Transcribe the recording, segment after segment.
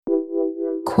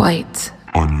Quite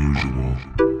unusual.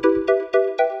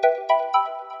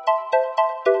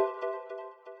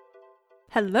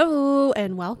 Hello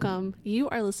and welcome. You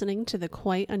are listening to the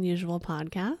Quite Unusual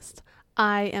podcast.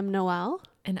 I am Noelle.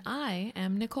 And I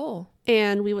am Nicole.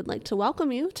 And we would like to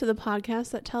welcome you to the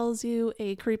podcast that tells you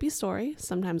a creepy story,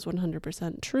 sometimes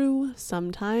 100% true,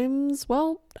 sometimes,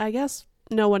 well, I guess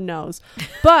no one knows,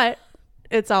 but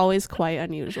it's always quite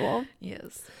unusual.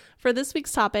 Yes. For this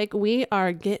week's topic, we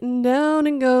are getting down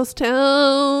in Ghost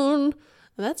Town.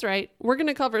 That's right. We're going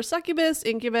to cover succubus,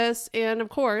 incubus, and of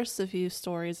course, a few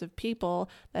stories of people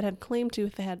that have claimed to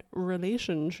have had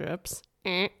relationships,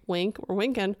 wink, we're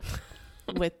winking,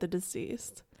 with the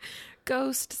deceased.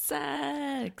 Ghost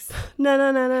sex. Na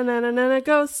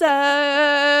ghost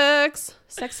sex.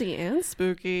 Sexy and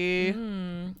spooky.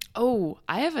 Oh,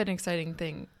 I have an exciting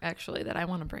thing, actually, that I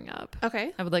want to bring up.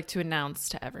 Okay. I would like to announce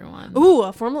to everyone. Ooh,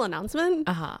 a formal announcement?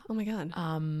 Uh-huh. Oh my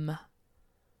God.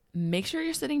 Make sure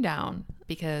you're sitting down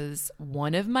because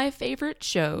one of my favorite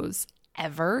shows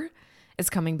ever is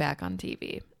coming back on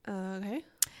TV. Okay.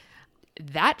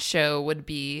 That show would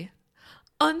be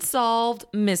Unsolved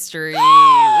Mysteries.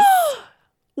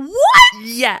 What?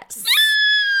 Yes.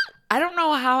 I don't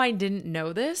know how I didn't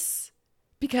know this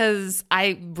because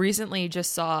I recently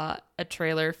just saw a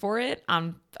trailer for it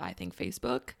on, I think,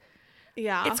 Facebook.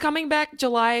 Yeah. It's coming back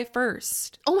July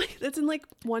 1st. Oh my, that's in like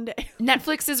one day.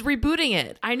 Netflix is rebooting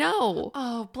it. I know.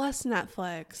 Oh, bless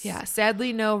Netflix. Yeah,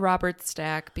 sadly, no Robert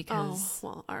Stack Oh, because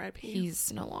well, R.I.P.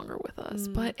 he's no longer with us.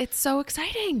 But it's so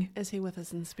exciting. Is he with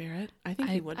us in spirit? I think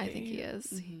he would be. I think he is.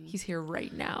 He's here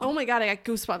right now. Oh my God, I got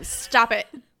goosebumps. Stop it.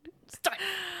 Stop it.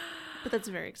 But that's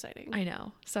very exciting. I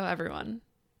know. So everyone,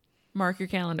 mark your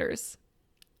calendars.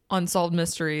 Unsolved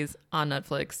Mysteries on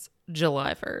Netflix,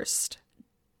 July 1st.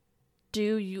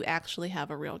 Do you actually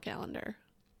have a real calendar?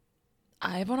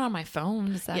 I have one on my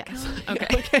phone. Does that Yes. count?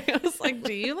 Okay. I was like,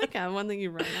 do you like have one that you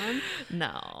write on?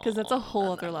 No. Because that's a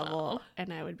whole other level,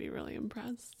 and I would be really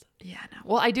impressed. Yeah, no.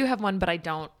 Well, I do have one, but I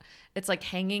don't. It's like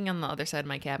hanging on the other side of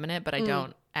my cabinet, but I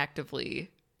don't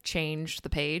actively change the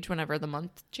page whenever the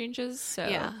month changes. So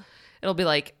Yeah. it'll be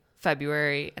like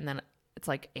February, and then it's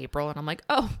like April, and I'm like,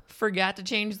 oh, forgot to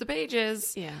change the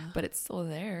pages. Yeah. But it's still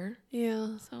there.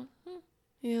 Yeah. So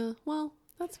Yeah. Well,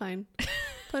 that's fine.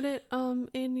 Put it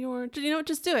in your. You know what?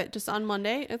 Just do it. Just on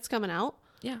Monday, it's coming out.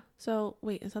 yeah. So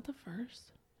wait, is that the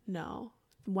first? No,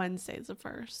 Wednesday's the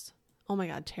first. Oh my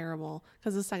God, terrible.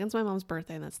 Because the second's my mom's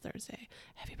birthday, and that's Thursday.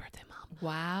 Happy birthday, Mom.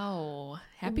 Wow.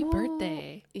 Happy Whoa.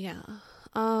 birthday. Yeah.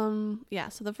 Yeah.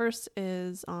 So the first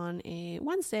is on a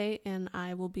Wednesday, and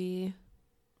I will be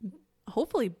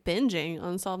hopefully binging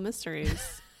Unsolved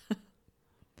Mysteries.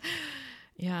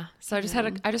 Yeah. So I just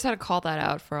had to call that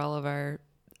out for all of our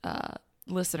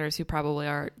listeners who probably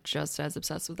are just as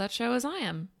obsessed with that show as I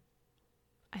am.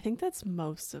 I think that's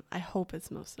I hope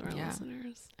it's most of our Yeah.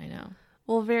 listeners. I know.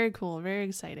 Well, very cool. Very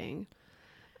exciting.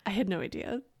 I had no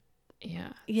idea.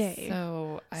 Yeah. Yay.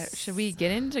 So should we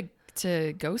get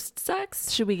into ghost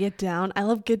sex? Should we get down? I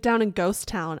love Get Down in Ghost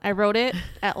Town. I wrote it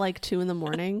at like 2 a.m.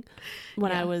 when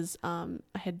Yeah. I was, I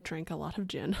had drank a lot of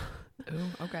gin.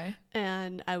 Ooh, okay.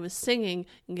 And I was singing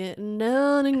Getting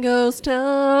Down in Ghost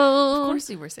Town. Of course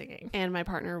you were singing. And my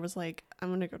partner was like, I'm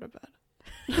going to go to bed.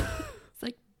 It's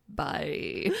like,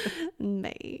 bye.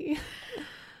 Nay.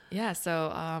 Yeah.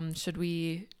 So should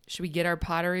we get our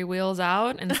pottery wheels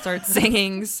out and start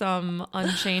singing some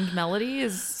Unchained Melody?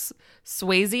 Is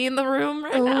Swayze in the room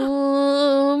right now?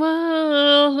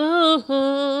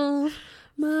 Oh,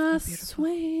 my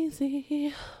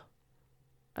Swayze.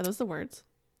 Are those the words?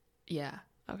 Yeah.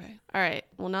 Okay. All right.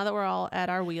 Well, now that we're all at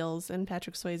our wheels and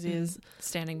Patrick Swayze is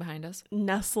Standing behind us.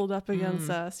 nestled up against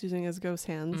us using his ghost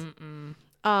hands.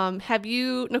 Nicole, have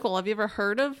you ever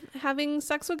heard of having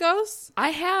sex with ghosts? I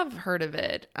have heard of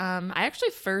it. I actually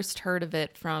first heard of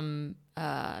it from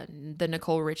the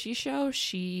Nicole Richie show.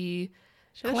 She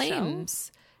had a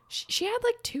claims she had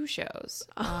like 2 shows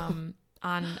on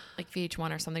like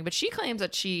VH1 or something, but she claims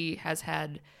that she has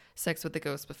had sex with the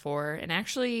ghost before, and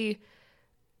actually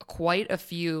quite a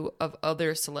few of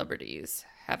other celebrities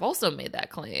have also made that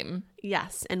claim.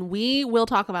 Yes, and we will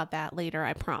talk about that later,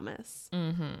 I promise.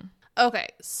 Mm-hmm. Okay,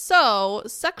 so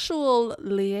sexual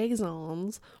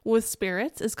liaisons with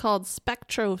spirits is called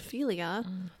spectrophilia,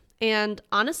 and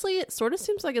honestly, it sort of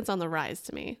seems like it's on the rise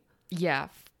to me. Yeah,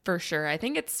 for sure. I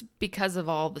think it's because of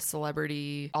all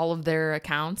of their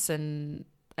accounts, and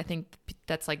I think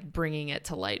that's like bringing it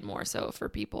to light more so for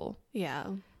people. Yeah.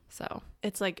 So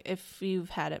It's like if you've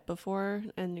had it before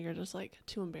and you're just like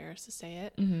too embarrassed to say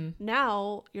it. mm-hmm.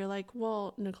 Now you're like,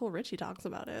 well, Nicole Richie talks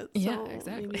about it. So Yeah,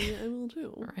 exactly. maybe I will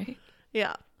too. Right.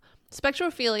 Yeah.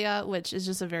 Spectrophilia, which is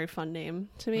just a very fun name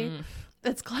to me.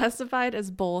 It's classified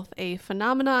as both a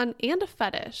phenomenon and a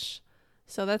fetish.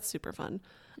 So that's super fun.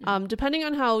 Depending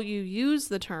on how you use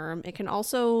the term, it can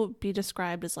also be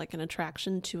described as like an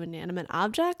attraction to inanimate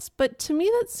objects. But to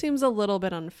me, that seems a little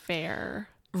bit unfair.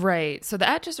 Right. So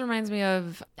that just reminds me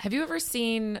of, have you ever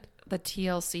seen the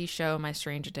TLC show, My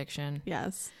Strange Addiction?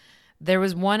 Yes. There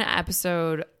was one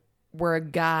episode where a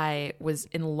guy was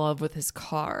in love with his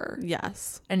car.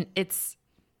 Yes. And it's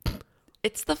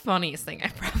the funniest thing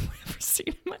I've probably ever seen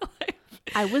in my life.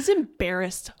 I was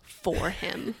embarrassed for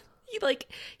him.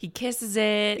 He kisses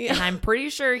it, and I'm pretty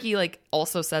sure he like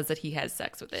also says that he has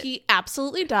sex with it. He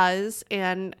absolutely does.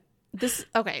 And this,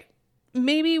 okay,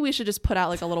 maybe we should just put out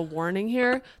like a little warning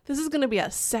here. This is going to be a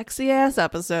sexy ass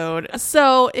episode.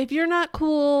 So if you're not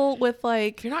cool with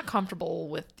like, If you're not comfortable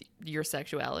with your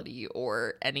sexuality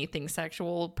or anything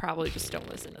sexual, probably just don't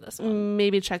listen to this one.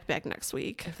 maybe check back next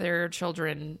week. If there are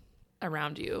children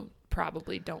around you,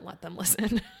 probably don't let them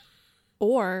listen.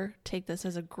 Or take this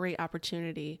as a great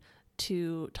opportunity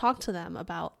to talk to them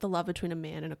about the love between a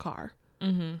man and a car,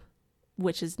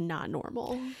 which is not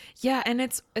normal. Yeah, and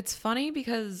it's funny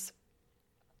because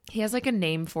he has like a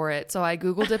name for it. So I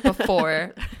Googled it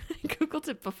before.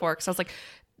 Because I was like,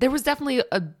 there was definitely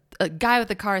a guy with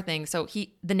a car thing. So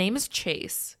the name is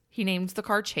Chase. He named the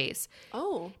car Chase.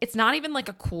 Oh. It's not even like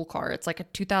a cool car. It's like a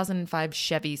 2005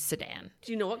 Chevy sedan.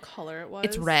 Do you know what color it was?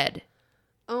 It's red.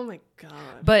 Oh my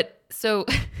God. But so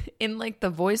in like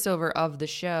the voiceover of the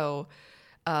show,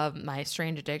 My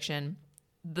Strange Addiction,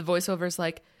 the voiceover is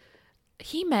like,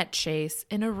 he met Chase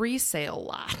in a resale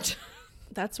lot.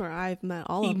 That's where I've met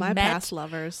all of my past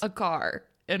lovers. A car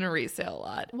in a resale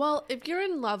lot. Well, if you're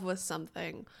in love with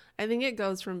something, I think it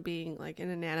goes from being like an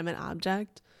inanimate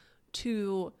object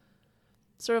to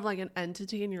sort of like an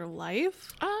entity in your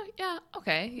life. Yeah.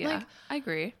 Okay. Yeah. Like- I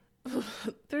agree.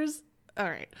 There's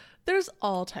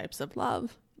all types of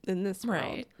love in this world.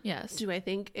 Right. Yes. Do I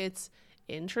think it's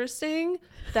interesting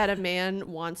that a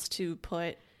man wants to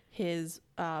put his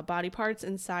body parts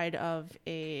inside of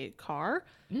a car?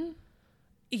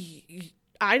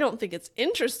 I don't think it's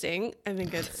interesting. I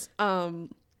think it's it's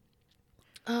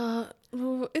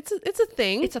a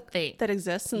thing. It's a thing that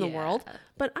exists in the world.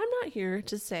 But I'm not here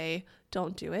to say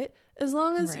don't do it as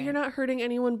long as you're not hurting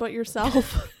anyone but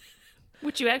yourself.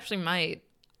 Which you actually might.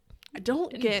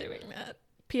 Don't get Doing that.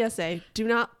 PSA, do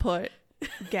not put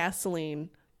gasoline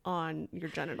on your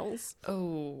genitals.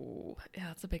 Oh, yeah,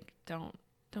 that's a big don't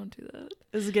do that.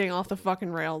 This is getting off the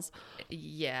fucking rails.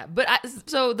 Yeah, but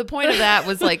so the point of that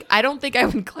was like, I don't think I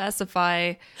would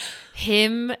classify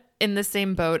him in the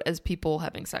same boat as people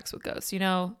having sex with ghosts. You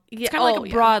know, it's kind of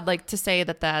like a broad, like to say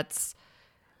that that's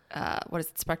what is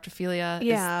it, spectrophilia?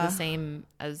 Yeah, is the same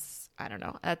as. I don't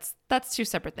know. That's two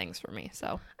separate things for me.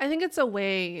 So I think it's a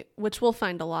way, which we'll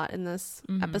find a lot in this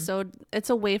episode.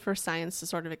 It's a way for science to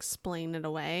sort of explain it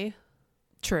away.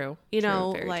 True. You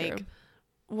know, very like, true.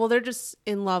 Well, they're just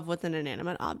in love with an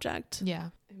inanimate object. Yeah.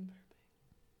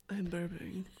 I'm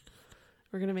burping.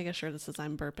 We're going to make a shirt that says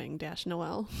I'm burping -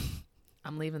 Noel.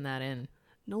 I'm leaving that in.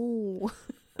 No.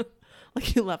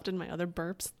 Like you left in my other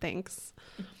burps. Thanks.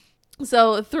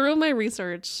 So through my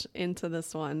research into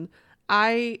this one,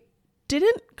 I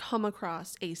didn't come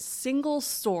across a single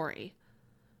story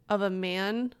of a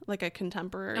man, like a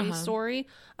contemporary story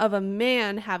of a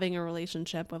man having a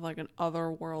relationship with like an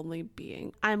otherworldly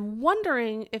being. I'm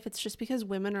wondering if it's just because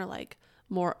women are like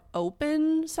more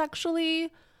open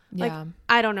sexually. Like, Yeah.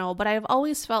 I don't know, but I've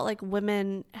always felt like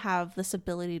women have this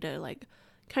ability to like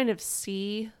kind of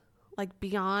see like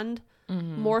beyond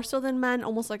more so than men,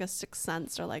 almost like a sixth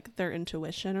sense or like their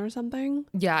intuition or something.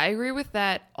 Yeah, I agree with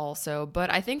that also, but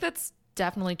I think that's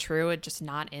definitely true. It's just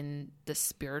not in the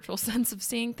spiritual sense of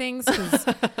seeing things, because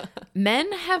men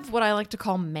have what I like to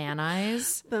call man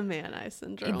eyes. The man eye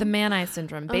syndrome. The man eye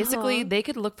syndrome. Basically, they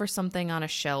could look for something on a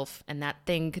shelf and that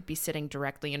thing could be sitting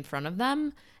directly in front of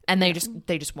them, and they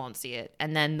just won't see it.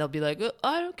 And then they'll be like,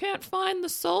 I can't find the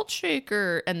salt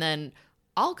shaker. And then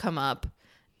I'll come up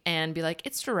and be like,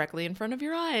 it's directly in front of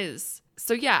your eyes.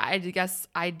 So yeah, I guess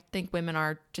I think women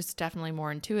are just definitely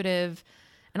more intuitive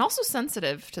and also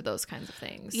sensitive to those kinds of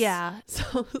things. Yeah.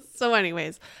 So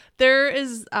anyways, there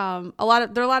is there are a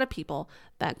lot of people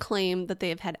that claim that they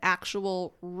have had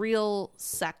actual real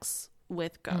sex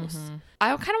with ghosts. I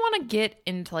kind of want to get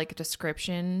into like a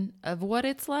description of what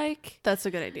it's like. That's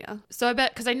a good idea. So I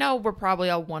bet, because I know we're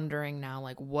probably all wondering now,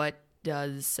 like, what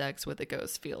does sex with a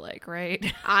ghost feel like,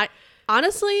 right?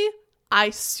 Honestly, I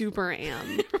super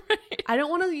am. Right. I don't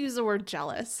want to use the word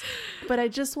jealous, but I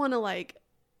just want to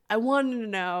I want to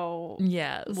know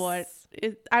Yes.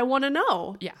 I want to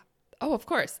know. Yeah. Oh, of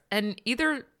course. And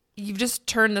either you've just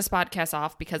turned this podcast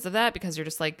off because of that, because you're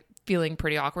just like feeling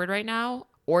pretty awkward right now,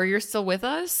 or you're still with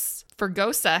us for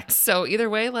ghost sex. So either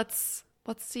way, let's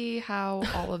see how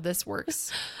all of this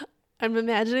works. I'm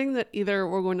imagining that either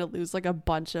we're going to lose like a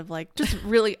bunch of like just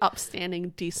really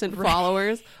upstanding, decent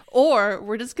followers, or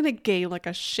we're just going to gain like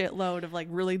a shitload of like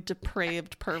really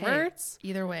depraved perverts. Hey,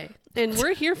 either way. And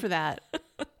we're here for that.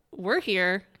 We're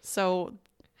here. So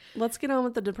let's get on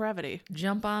with the depravity.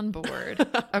 Jump on board.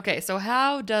 Okay, so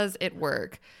how does it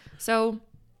work? So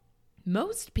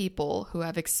most people who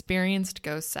have experienced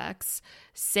ghost sex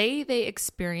say they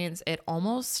experience it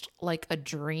almost like a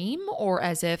dream, or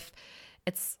as if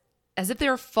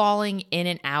they're falling in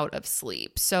and out of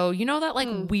sleep. So you know that like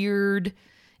weird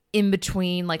in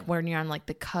between, like when you're on like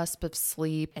the cusp of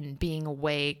sleep and being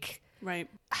awake, right?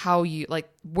 How you like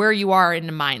where you are in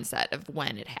the mindset of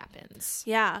when it happens.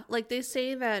 Yeah, like they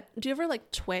say that. Do you ever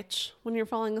like twitch when you're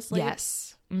falling asleep?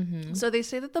 Yes. Mm-hmm. So they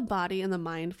say that the body and the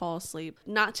mind fall asleep,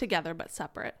 not together, but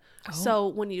separate. Oh. So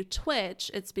when you twitch,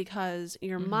 it's because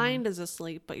your mind is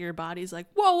asleep, but your body's like,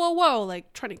 whoa, whoa, whoa,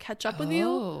 like trying to catch up with you.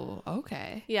 Oh,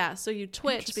 okay. Yeah, so you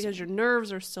twitch because your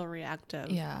nerves are still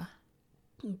reactive. Yeah.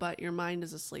 But your mind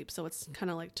is asleep. So it's kind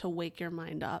of like to wake your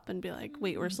mind up and be like,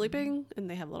 wait, we're sleeping? And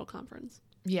they have a little conference.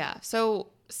 Yeah. So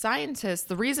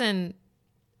the reason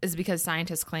is because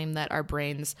scientists claim that our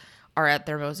brains are at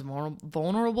their most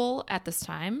vulnerable at this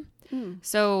time.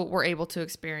 So we're able to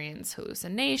experience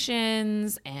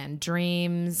hallucinations and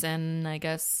dreams and I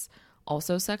guess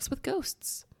also sex with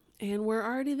ghosts. And we're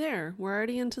already there. We're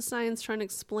already into science trying to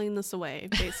explain this away,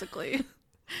 basically.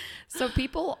 So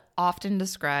people often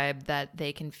describe that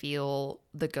they can feel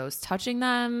the ghost touching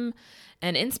them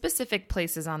and in specific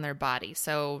places on their body.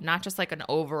 So not just like an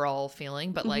overall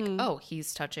feeling, but like, oh,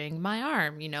 he's touching my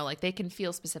arm, like they can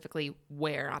feel specifically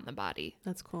where on the body.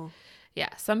 That's cool.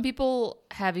 Yeah. Some people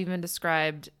have even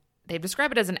described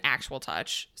it as an actual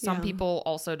touch. Some people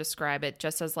also describe it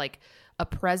just as like a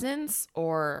presence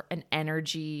or an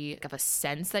energy of a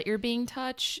sense that you're being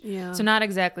touched. Yeah. So not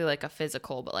exactly like a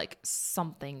physical, but like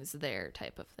something's there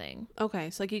type of thing. Okay.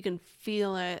 So like you can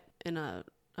feel it in a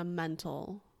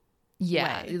mental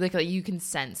way. Like you can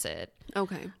sense it.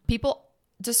 Okay. People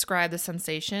describe the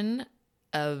sensation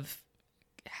of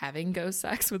having ghost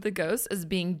sex with a ghost as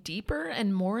being deeper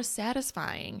and more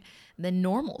satisfying than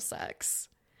normal sex.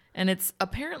 And it's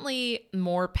apparently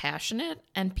more passionate,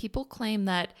 and people claim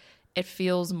that it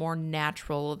feels more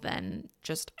natural than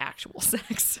just actual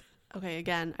sex. Okay,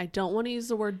 again, I don't want to use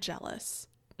the word jealous.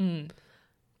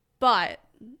 But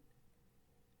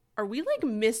are we like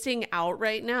missing out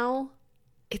right now?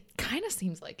 It kind of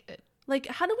seems like it. Like,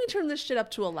 how do we turn this shit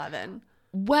up to 11?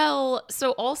 Well,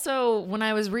 so also when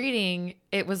I was reading,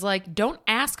 it was like, don't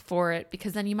ask for it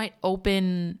because then you might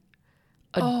open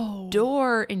a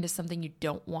door into something you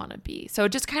don't want to be. So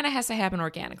it just kind of has to happen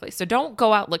organically. So don't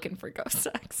go out looking for ghost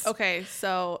sex. Okay,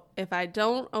 so if I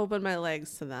don't open my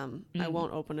legs to them, I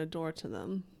won't open a door to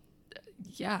them.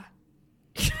 Yeah.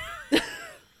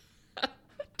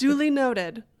 Duly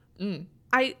noted.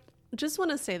 I just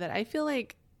want to say that I feel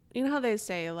like, you know how they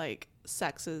say like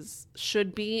sex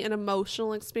should be an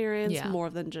emotional experience more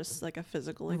than just like a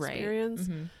physical experience.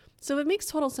 Right. So it makes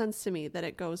total sense to me that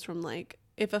it goes from like,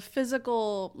 if a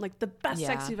physical, like the best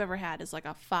sex you've ever had is like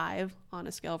a 5 on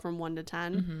a scale from 1 to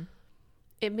 10,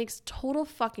 it makes total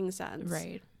fucking sense.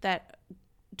 Right. That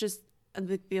just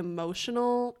the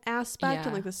emotional aspect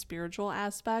and like the spiritual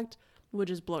aspect would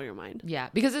just blow your mind. Yeah.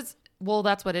 Because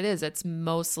that's what it is. It's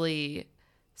mostly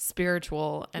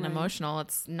spiritual and emotional.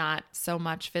 It's not so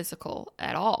much physical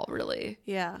at all, really.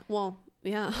 Yeah. Well,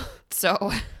 yeah.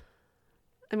 So...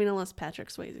 I mean, unless Patrick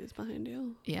Swayze is behind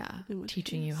you. Yeah.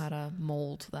 Teaching you how to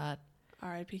mold that.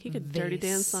 R.I.P. He could dirty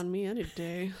dance on me any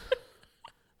day.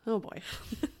 Oh, boy.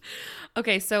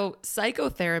 Okay, so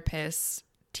psychotherapist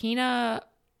Tina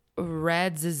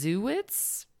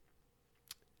Radziwiłł,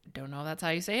 don't know if that's how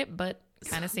you say it, but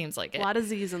kind of seems like it. A lot of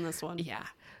Z's in this one. Yeah.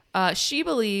 She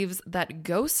believes that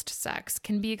ghost sex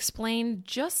can be explained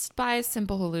just by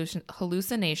simple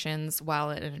hallucinations while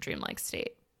in a dreamlike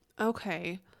state.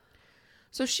 Okay.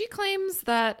 So she claims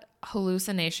that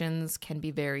hallucinations can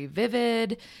be very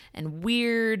vivid and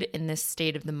weird in this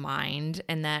state of the mind,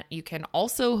 and that you can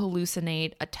also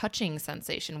hallucinate a touching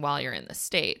sensation while you're in this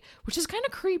state, which is kind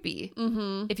of creepy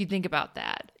if you think about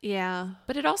that. Yeah.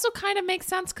 But it also kind of makes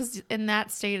sense because in that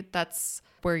state, that's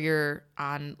where you're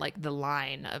on like the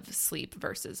line of sleep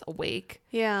versus awake.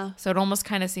 Yeah. So it almost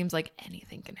kind of seems like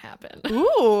anything can happen.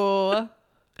 Ooh.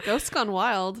 Ghosts gone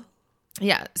wild.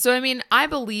 Yeah. So, I mean, I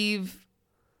believe...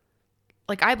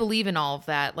 like, I believe in all of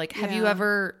that. Like, have you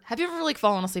ever like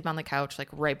fallen asleep on the couch like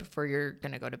right before you're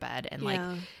gonna go to bed and like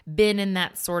been in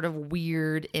that sort of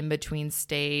weird in between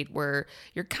state where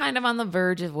you're kind of on the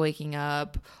verge of waking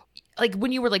up, like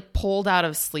when you were like pulled out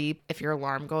of sleep if your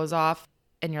alarm goes off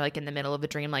and you're like in the middle of a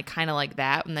dream, like kind of like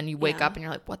that, and then you wake up and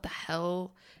you're like, what the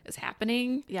hell is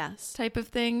happening? Yes. Type of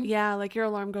thing. Yeah, like your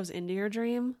alarm goes into your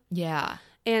dream. Yeah.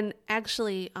 And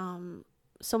actually,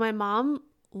 so my mom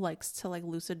likes to like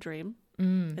lucid dream.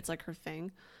 It's like her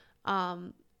thing.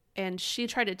 And she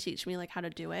tried to teach me like how to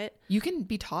do it. You can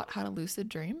be taught how to lucid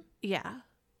dream? Yeah.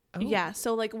 Oh. Yeah.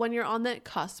 So like when you're on that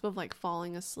cusp of like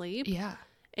falling asleep. Yeah.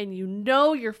 And you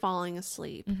know you're falling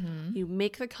asleep, Mm-hmm. you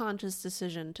make the conscious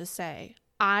decision to say,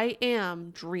 I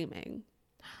am dreaming.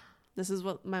 This is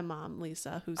what my mom,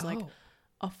 Lisa, who's like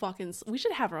a fucking... We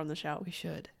should have her on the show. We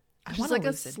should. She's like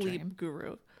a sleep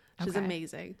guru. She's Okay.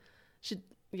 amazing.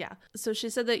 Yeah. So she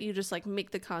said that you just like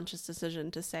make the conscious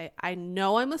decision to say, I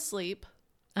know I'm asleep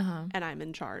and I'm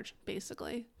in charge,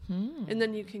 basically. And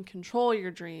then you can control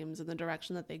your dreams in the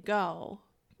direction that they go.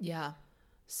 Yeah.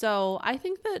 So I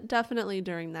think that definitely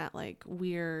during that like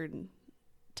weird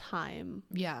time,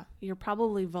 Yeah. you're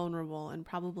probably vulnerable and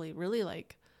probably really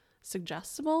like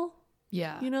suggestible,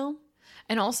 Yeah. you know?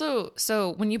 And also,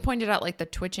 so when you pointed out like the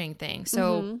twitching thing,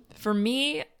 so for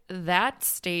me, that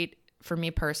state for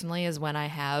me personally is when I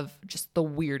have just the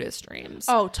weirdest dreams.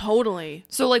 Oh, totally.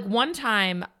 So like one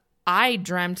time I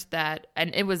dreamt that,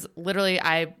 and it was literally,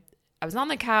 I was on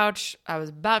the couch, I was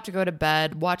about to go to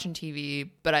bed watching TV,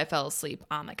 but I fell asleep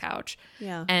on the couch.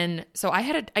 Yeah. And so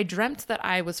I dreamt that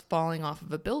I was falling off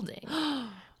of a building.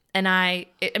 And I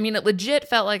mean, it legit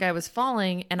felt like I was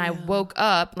falling, and I woke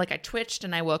up, like I twitched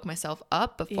and I woke myself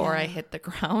up before I hit the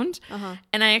ground.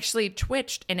 And I actually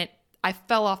twitched and I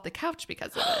fell off the couch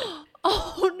because of it.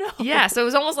 Oh no. Yeah, so it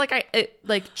was almost like it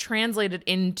like translated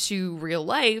into real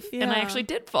life, and I actually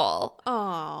did fall.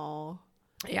 Oh.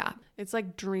 Yeah. It's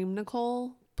like Dream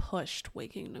Nicole pushed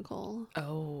Waking Nicole.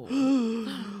 Oh.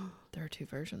 There are two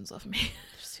versions of me.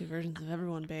 There's two versions of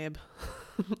everyone, babe.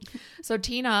 So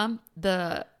Tina,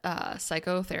 the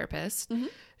psychotherapist,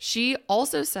 she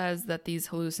also says that these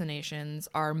hallucinations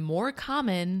are more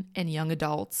common in young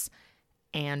adults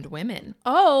and women.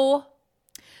 Oh.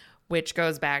 Which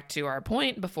goes back to our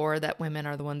point before that women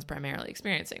are the ones primarily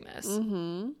experiencing this.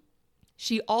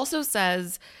 She also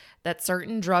says that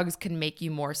certain drugs can make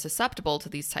you more susceptible to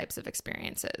these types of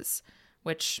experiences,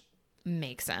 which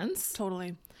makes sense.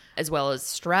 Totally. As well as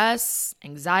stress,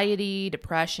 anxiety,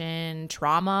 depression,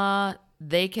 trauma.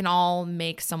 They can all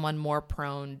make someone more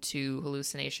prone to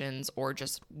hallucinations or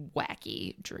just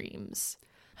wacky dreams.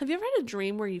 Have you ever had a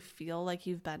dream where you feel like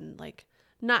you've been like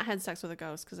not had sex with a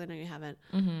ghost, because I know you haven't,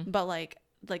 but like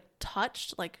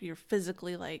touched, like you're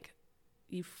physically like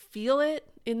you feel it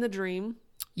in the dream?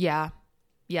 Yeah.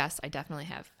 Yes, I definitely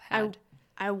have had.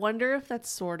 I wonder if that's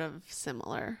sort of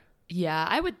similar. Yeah,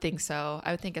 I would think so.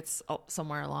 I would think it's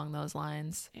somewhere along those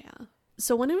lines. Yeah.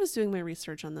 So when I was doing my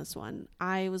research on this one,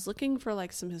 I was looking for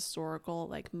like some historical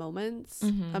like moments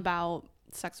about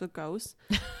sex with ghosts.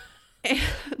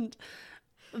 And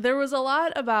there was a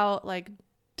lot about like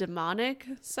demonic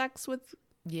sex with,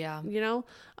 you know,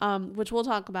 which we'll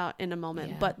talk about in a moment.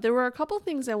 Yeah. But there were a couple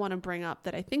things I want to bring up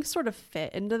that I think sort of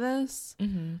fit into this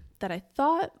that I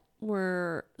thought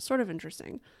were sort of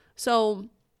interesting. So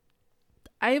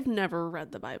I've never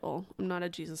read the Bible. I'm not a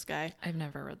Jesus guy. I've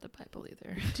never read the Bible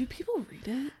either. Do people read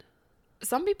it?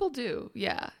 Some people do.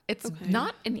 Yeah. It's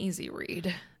not an easy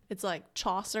read. It's like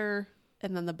Chaucer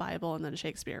and then the Bible and then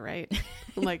Shakespeare, right?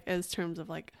 Like as terms of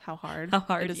like how hard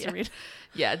it is to read.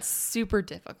 Yeah, it's super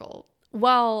difficult.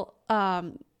 Well,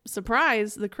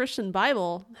 surprise, the Christian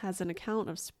Bible has an account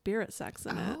of spirit sex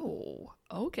in it. Oh,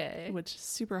 okay. Which is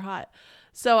super hot.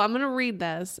 So I'm going to read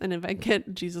this, and if I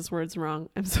get Jesus' words wrong,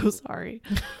 I'm so sorry.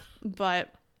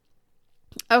 But,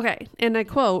 okay, and I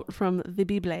quote from the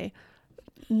Bible.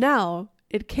 Now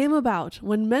it came about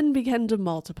when men began to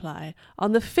multiply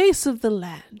on the face of the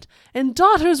land, and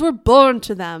daughters were born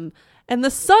to them, and the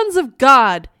sons of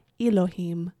God,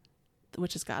 Elohim,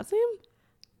 which is God's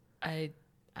name?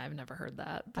 I've never heard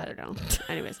that. But I don't know.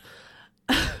 Anyways.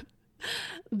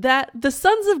 That the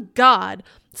sons of God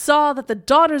saw that the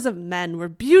daughters of men were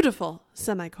beautiful,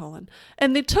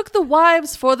 and they took the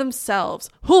wives for themselves,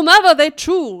 whomever they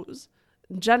choose.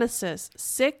 Genesis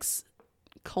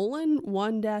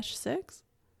 6:1-6? Is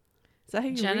that how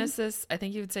you Genesis, I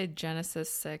think you would say Genesis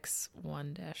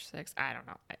 6:1-6. I don't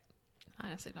know. I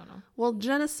honestly don't know. Well,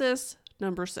 Genesis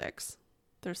number 6.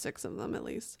 There's 6 of them at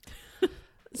least.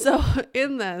 So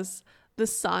in this, The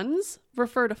sons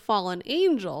refer to fallen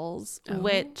angels, Oh.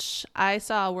 which I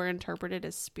saw were interpreted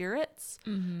as spirits.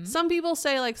 Mm-hmm. Some people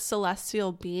say like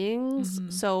celestial beings.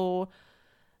 Mm-hmm. So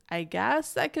I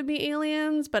guess that could be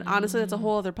aliens, but honestly, that's a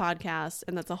whole other podcast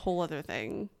and that's a whole other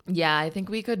thing. Yeah, I think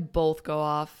we could both go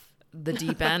off the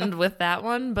deep end with that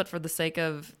one, but for the sake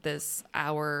of this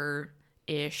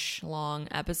hour-ish long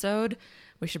episode,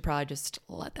 we should probably just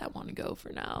let that one go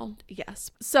for now. Yes.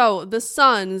 So the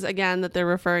sons, again, that they're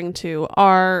referring to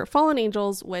are fallen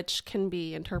angels, which can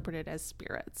be interpreted as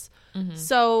spirits. Mm-hmm.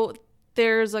 So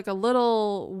there's like a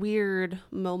little weird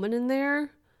moment in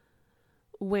there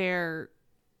where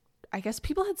I guess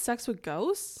people had sex with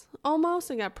ghosts almost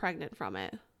and got pregnant from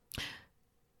it.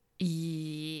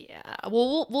 Yeah.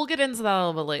 Well, we'll get into that a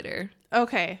little bit later.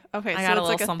 Okay. I So got a it's little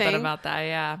like a something thing. about that,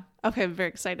 yeah. Okay, I'm very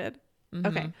excited. Mhm.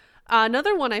 Okay.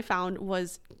 Another one I found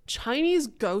was Chinese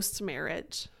ghost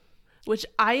marriage, which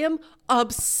I am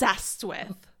obsessed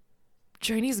with.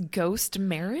 Chinese ghost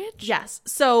marriage? Yes.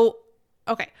 So,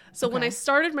 okay. So when I Okay.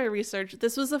 started my research,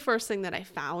 this was the first thing that I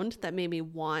found that made me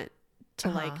want to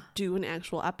Uh-huh. like do an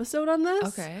actual episode on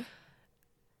this. Okay.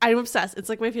 I'm obsessed. It's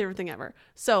like my favorite thing ever.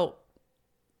 So,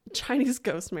 Chinese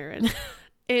ghost marriage.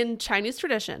 In Chinese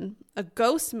tradition, a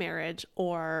ghost marriage,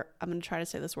 or I'm going to try to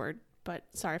say this word, but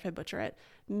sorry if I butcher it,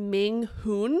 Ming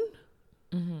Hun,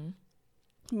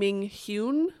 Ming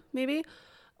Hyun, maybe,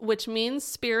 which means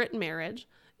spirit marriage,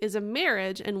 is a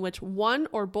marriage in which one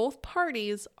or both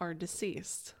parties are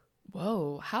deceased.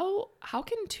 Whoa. How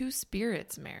can two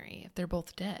spirits marry if they're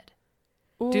both dead?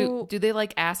 Ooh. Do they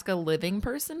like ask a living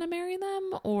person to marry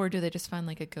them, or do they just find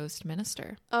like a ghost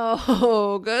minister?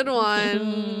 Oh, good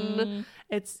one.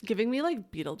 It's giving me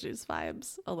like Beetlejuice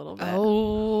vibes a little bit.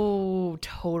 Oh,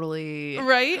 totally.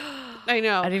 Right? I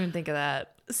know. I didn't even think of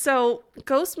that. So,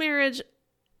 ghost marriage,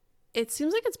 it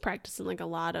seems like it's practiced in like a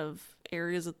lot of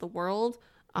areas of the world.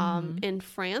 In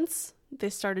France, they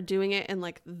started doing it in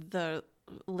like the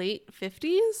late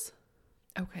 50s.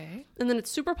 Okay. And then it's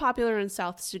super popular in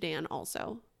South Sudan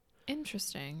also.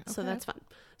 Interesting. So Okay. that's fun.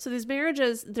 So these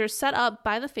marriages, they're set up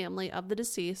by the family of the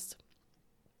deceased.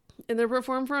 And they're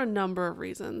performed for a number of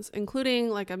reasons, including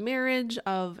like a marriage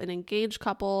of an engaged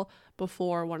couple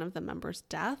before one of the members'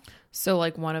 death. So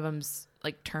like one of them's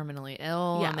like terminally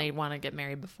ill Yeah. and they want to get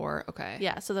married before. Okay.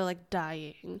 Yeah, so they're like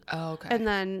dying. Oh, okay. And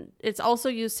then it's also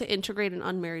used to integrate an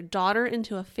unmarried daughter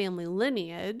into a family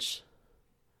lineage,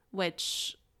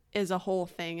 which is a whole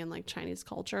thing in like Chinese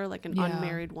culture. Like an Yeah.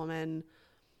 unmarried woman,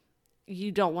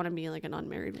 you don't want to be like an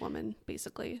unmarried woman,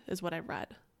 basically, is what I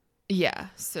read. Yeah.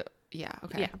 So yeah.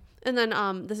 Okay. Yeah. And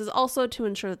then this is also to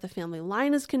ensure that the family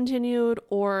line is continued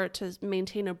or to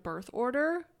maintain a birth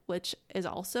order, which is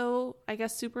also, I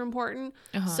guess, super important.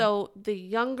 Uh-huh. So the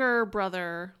younger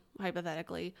brother,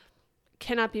 hypothetically,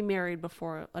 cannot be married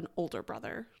before an older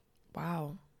brother.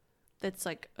 Wow. That's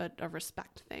like a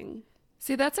respect thing.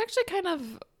 See, that's actually kind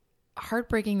of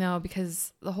heartbreaking though,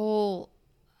 because the whole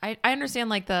I understand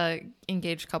like the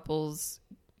engaged couples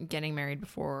getting married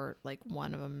before like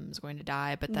one of them is going to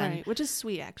die, but then Right, which is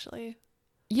sweet, actually.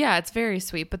 yeah, it's very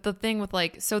sweet. But the thing with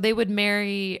like, so they would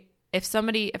marry if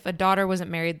a daughter wasn't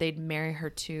married, they'd marry her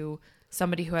to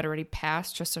somebody who had already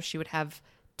passed, just so she would have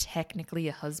technically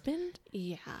a husband.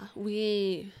 Yeah.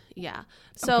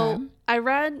 So Okay. I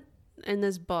read in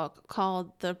this book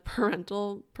called The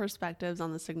Parental Perspectives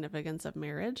on the Significance of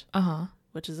Marriage,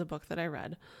 which is a book that I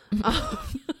read.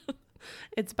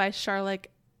 It's by Charlotte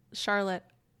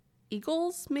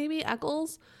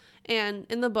Eccles. And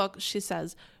in the book, she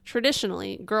says,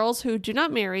 traditionally, girls who do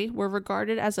not marry were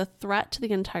regarded as a threat to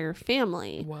the entire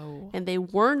family. Whoa. And they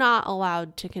were not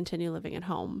allowed to continue living at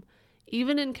home.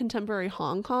 Even in contemporary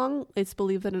Hong Kong, it's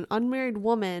believed that an unmarried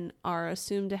woman are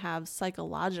assumed to have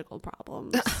psychological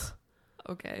problems.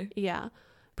 Okay. Yeah.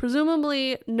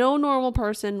 Presumably, no normal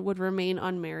person would remain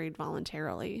unmarried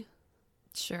voluntarily.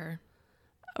 Sure.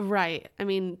 Right. I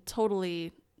mean,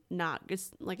 totally not.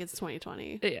 It's like it's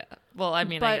 2020. Yeah. Well, I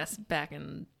mean, But- I guess back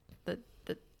in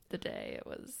the day it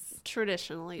was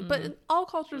Traditionally. But all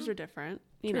cultures are different,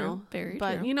 you True. know. Very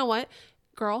But true. you know what?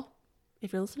 Girl,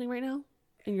 if you're listening right now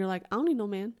and you're like, I don't need no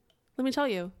man, let me tell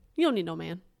you, you don't need no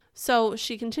man. So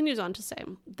she continues on to say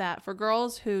that for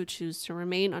girls who choose to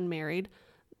remain unmarried,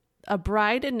 a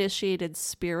bride-initiated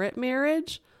spirit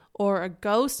marriage or a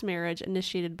ghost marriage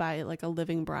initiated by like a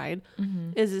living bride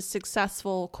is a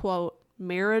successful, quote,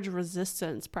 marriage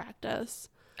resistance practice.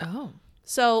 Oh.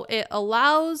 So it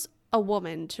allows a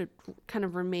woman to kind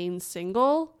of remain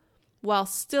single while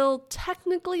still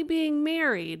technically being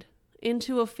married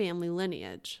into a family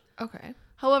lineage. Okay.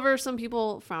 However, some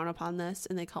people frown upon this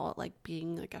and they call it like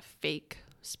being like a fake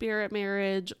spirit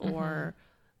marriage or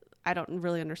I don't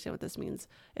really understand what this means.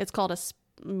 It's called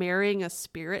marrying a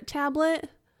spirit tablet,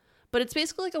 but it's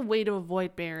basically like a way to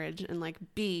avoid marriage and like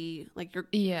be like you're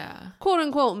quote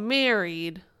unquote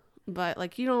married, but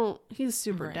like he's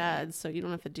super dead, so you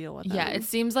don't have to deal with Yeah, him. it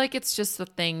seems like it's just a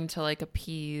thing to like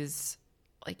appease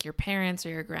like your parents or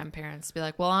your grandparents to be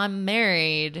like, well, I'm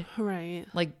married. Right.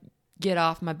 Like, get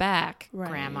off my back, Right.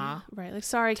 grandma. Right. Like,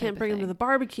 sorry, I can't bring him to the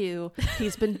barbecue.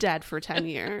 He's been dead for 10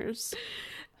 years.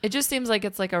 It just seems like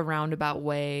it's like a roundabout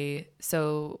way.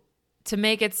 So to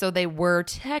make it so they were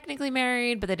technically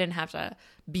married, but they didn't have to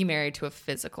be married to a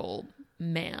physical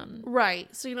man.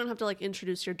 Right. So you don't have to like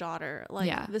introduce your daughter. Like,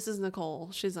 Yeah. this is Nicole.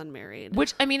 She's unmarried.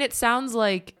 Which, I mean, it sounds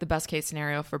like the best case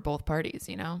scenario for both parties,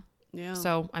 you know? Yeah.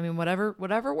 So, I mean, whatever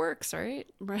works, right?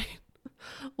 Right.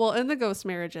 Well, in the ghost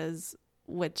marriages,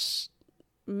 which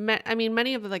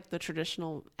many of like the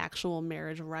traditional actual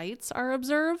marriage rites are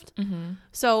observed. Mm-hmm.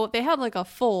 So they have like a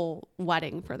full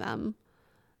wedding for them.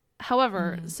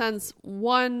 However, Mm-hmm. since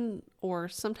one or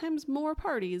sometimes more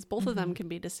parties, both of them can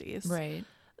be deceased. Right.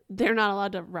 They're not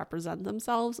allowed to represent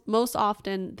themselves. Most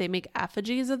often they make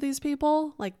effigies of these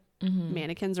people, like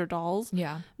mannequins or dolls,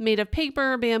 Yeah. made of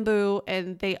paper, bamboo,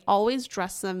 and they always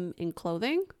dress them in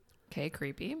clothing. Okay,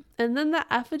 creepy. And then the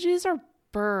effigies are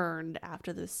burned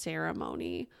after the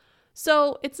ceremony.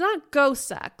 So it's not ghost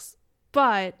sex,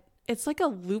 but it's like a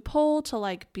loophole to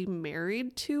like be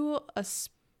married to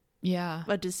Yeah.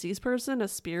 a deceased person, a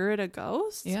spirit, a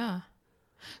ghost. Yeah.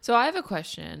 So I have a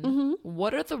question. Mm-hmm.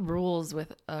 What are the rules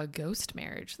with a ghost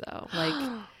marriage, though? Like,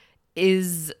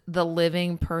 is the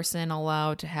living person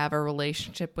allowed to have a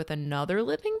relationship with another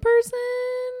living person?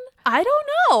 I don't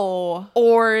know.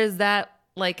 Or is that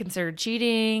like considered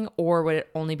cheating? Or would it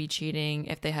only be cheating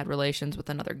if they had relations with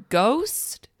another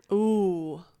ghost?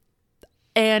 Ooh.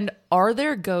 And are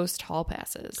there ghost hall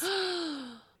passes?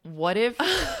 What if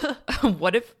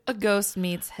a ghost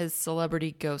meets his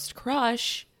celebrity ghost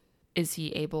crush? Is he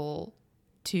able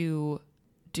to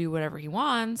do whatever he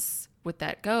wants with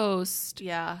that ghost,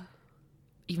 Yeah.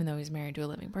 even though he's married to a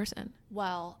living person?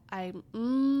 Well,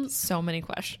 So many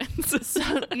questions.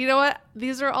 so, you know what?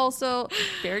 These are also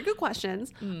very good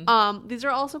questions. These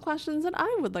are also questions that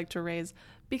I would like to raise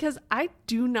because I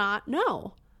do not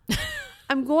know.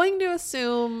 I'm going to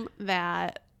assume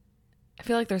that I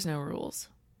feel like there's no rules.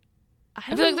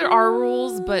 I feel like there are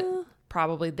rules, but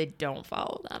probably they don't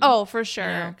follow them. Oh, for sure.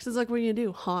 Yeah. Because it's like, what are you gonna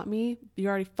do? Haunt me? You're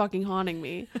already fucking haunting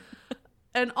me.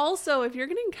 And also, if you're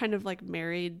getting kind of like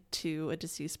married to a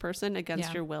deceased person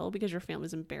against your will because your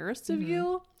family's embarrassed of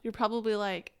you, you're probably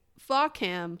like, fuck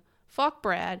him. Fuck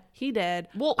Brad. He dead.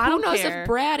 Well, I who don't knows care. if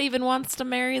Brad even wants to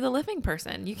marry the living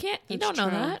person? You don't know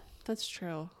true. that. That's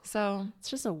true. So, It's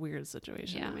just a weird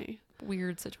situation to me.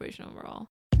 weird situation overall.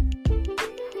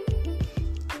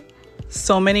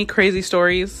 So many crazy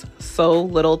stories, so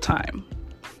little time.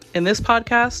 In this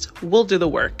podcast, we'll do the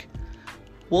work.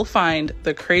 We'll find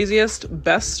the craziest,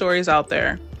 best stories out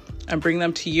there and bring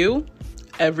them to you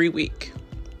every week.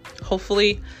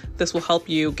 Hopefully, this will help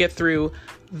you get through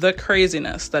the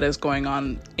craziness that is going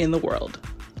on in the world.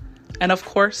 And of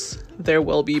course, there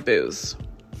will be booze.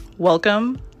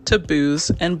 Welcome to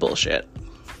Booze and Bullshit.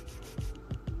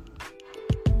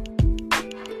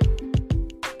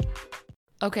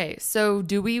 Okay, so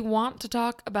do we want to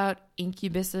talk about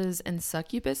incubuses and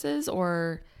succubuses,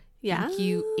 or Yeah.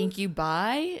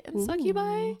 incubi and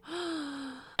succubi?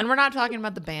 And we're not talking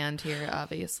about the band here,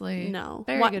 obviously. No.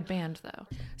 Very What- good band, though.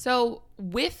 So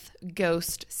with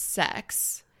ghost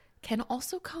sex can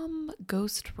also come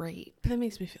ghost rape. That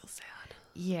makes me feel sad.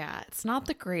 Yeah, it's not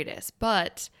the greatest,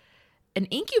 but an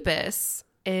incubus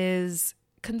is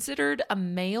considered a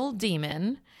male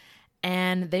demon,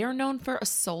 and they are known for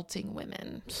assaulting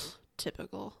women.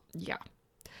 Typical. Yeah.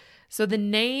 So the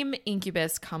name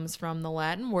incubus comes from the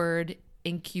Latin word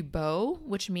incubo,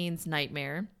 which means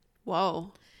nightmare.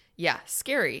 Whoa. Yeah,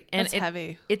 scary. And That's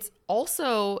heavy. It's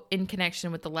also in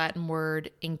connection with the Latin word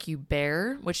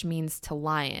incubare, which means to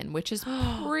lion, which is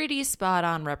pretty spot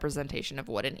on representation of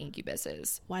what an incubus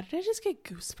is. Why did I just get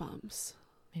goosebumps?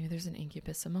 Maybe there's an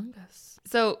incubus among us.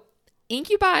 So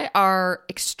incubi are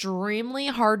extremely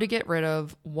hard to get rid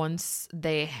of once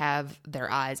they have their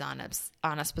eyes on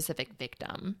a specific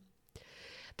victim.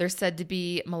 They're said to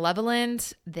be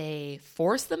malevolent. They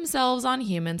force themselves on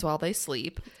humans while they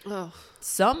sleep. Oh.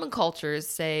 Some cultures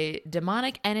say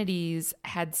demonic entities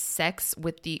had sex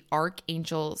with the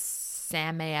archangel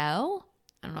Samael.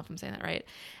 I don't know if I'm saying that right.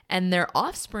 And their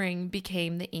offspring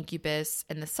became the incubus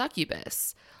and the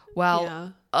succubus. While Yeah.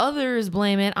 others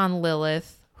blame it on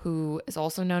Lilith, who is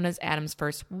also known as Adam's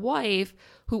first wife,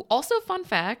 who also, fun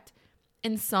fact,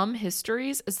 in some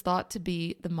histories is thought to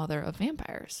be the mother of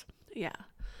vampires. Yeah.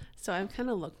 So I've kind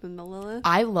of looked into Lilith.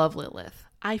 I love Lilith.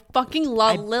 I fucking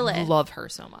love I Lilith. love her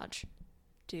so much.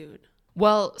 Dude.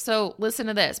 Well, so listen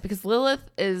to this, because Lilith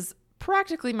is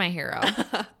practically my hero.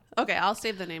 Okay, I'll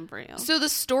save the name for you. So the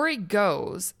story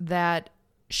goes that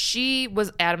she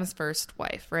was Adam's first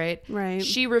wife, right? Right.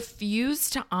 She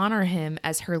refused to honor him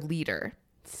as her leader.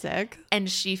 Sick. And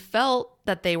she felt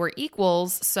that they were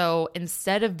equals. So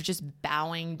instead of just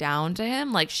bowing down to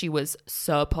him like she was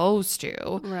supposed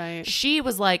to, Right. she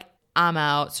was like, I'm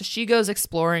out. So she goes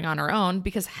exploring on her own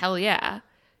because hell yeah.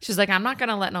 She's like, I'm not going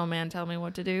to let no man tell me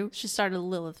what to do. She started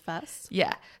Lilith Fest.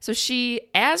 Yeah. So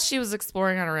as she was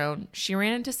exploring on her own, she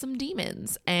ran into some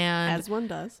demons. And As one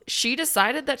does. she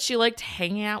decided that she liked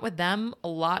hanging out with them a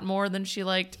lot more than she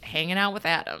liked hanging out with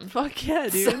Adam. Fuck yeah,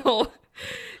 dude. So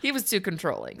he was too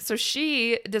controlling. So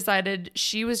she decided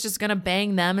she was just going to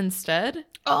bang them instead.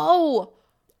 Oh.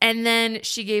 And then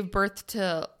she gave birth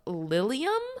to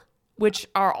Lilium, which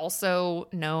are also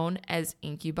known as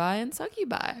incubi and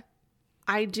succubi.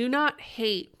 I do not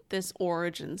hate this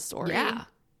origin story. Yeah.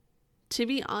 To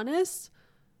be honest,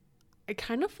 I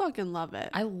kind of fucking love it.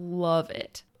 I love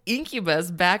it. Incubus,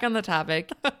 back on the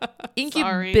topic.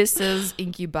 Sorry. Incubuses,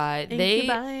 incubi.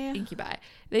 Incubi.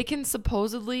 They can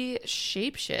supposedly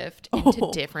shapeshift into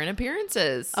Oh. different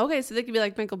appearances. Okay, so they could be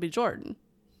like Michael B. Jordan.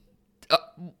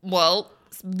 Well,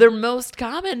 their most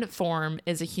common form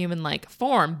is a human-like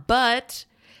form, but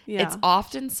Yeah. it's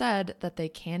often said that they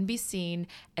can be seen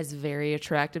as very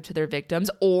attractive to their victims,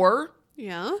 or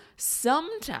Yeah.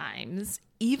 sometimes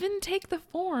even take the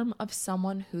form of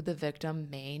someone who the victim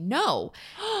may know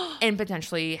and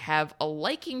potentially have a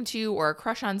liking to or a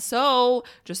crush on. So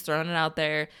just throwing it out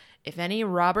there, if any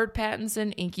Robert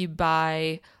Pattinson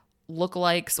incubi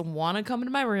lookalikes want to come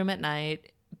into my room at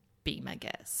night, be my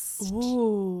guest.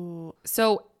 Ooh.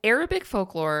 So Arabic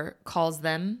folklore calls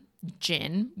them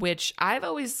jinn, which I've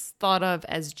always thought of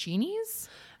as genies.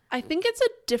 I think it's a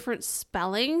different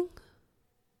spelling,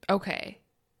 Okay.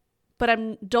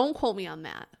 but don't quote me on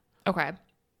that. Okay.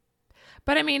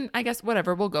 But I mean, I guess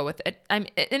whatever, we'll go with it.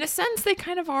 In a sense, they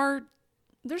kind of are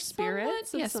They're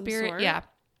spirits somewhat- of some spirit, sort. yeah.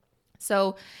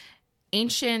 So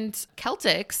ancient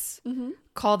Celtics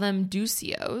call them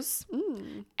Ducios.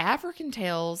 African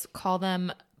tales call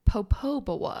them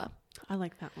Popobawa. I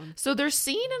like that one. So they're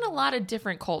seen in a lot of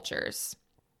different cultures.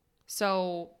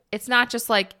 So it's not just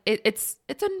like it's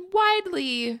a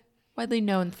widely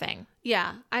known thing.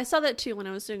 Yeah, I saw that too when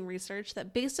I was doing research,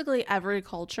 that basically every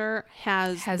culture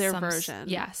has their some, version.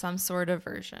 Yeah, some sort of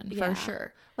version Yeah. for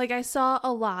sure. Like I saw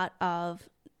a lot of,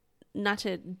 not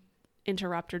to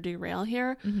interrupt or derail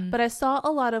here, but I saw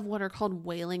a lot of what are called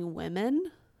wailing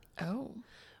women, Oh.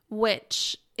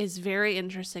 which is very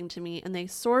interesting to me. And they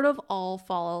sort of all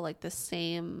follow like the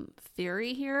same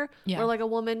theory here, Yeah. where like a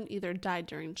woman either died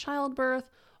during childbirth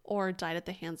or died at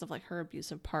the hands of like her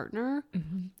abusive partner.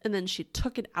 And then she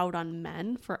took it out on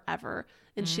men forever.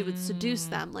 And she would seduce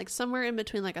them like somewhere in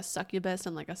between like a succubus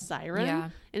and like a siren. Yeah.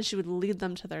 And she would lead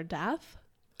them to their death.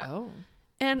 Oh.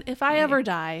 And if I ever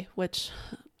die, which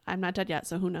I'm not dead yet,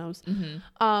 so who knows?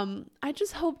 I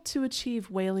just hope to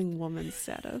achieve wailing woman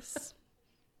status.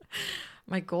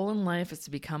 My goal in life is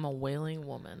to become a wailing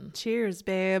woman. Cheers,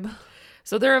 babe.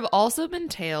 So there have also been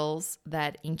tales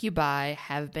that incubi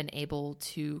have been able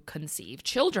to conceive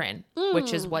children,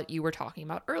 which is what you were talking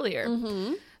about earlier.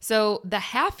 So the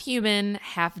half-human,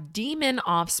 half-demon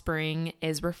offspring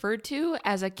is referred to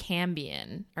as a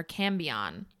cambion or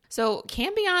cambion. So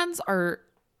cambions are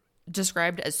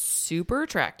described as super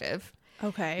attractive.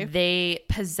 Okay. They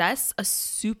possess a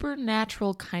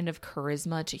supernatural kind of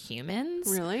charisma to humans.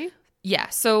 Really? Yeah.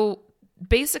 So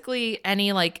basically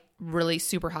any like really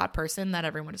super hot person that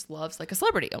everyone just loves, like a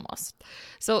celebrity almost.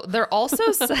 So they're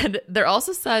also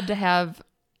said to have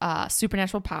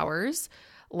supernatural powers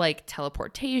like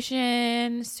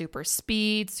teleportation, super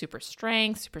speed, super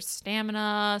strength, super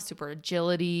stamina, super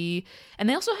agility, and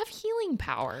they also have healing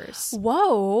powers.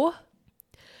 Whoa.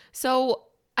 So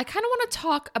I kind of want to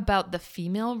talk about the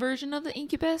female version of the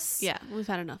incubus. Yeah, we've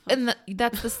had enough of And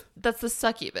that's the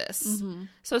succubus.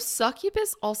 So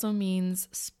succubus also means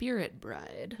spirit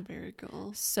bride. Very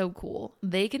cool. So cool.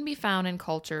 They can be found in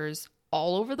cultures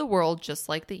all over the world, just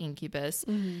like the incubus.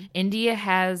 India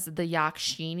has the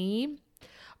Yakshini.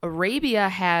 Arabia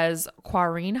has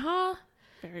Quarinha.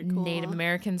 Very cool. Native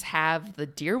Americans have the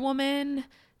deer woman.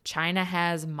 China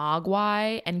has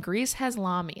Mogwai. And Greece has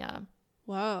Lamia.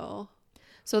 Whoa.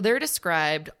 So they're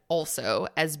described also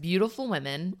as beautiful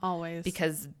women. Always.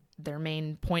 Because their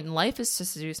main point in life is to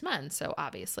seduce men. So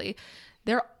obviously,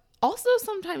 they're also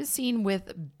sometimes seen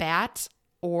with bat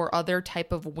or other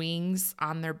type of wings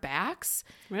on their backs.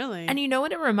 Really? And you know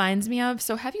what it reminds me of?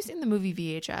 So have you seen the movie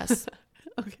VHS?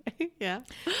 Okay. Yeah.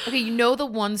 Okay, you know the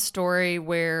one story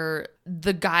where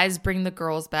the guys bring the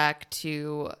girls back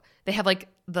to, they have like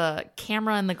the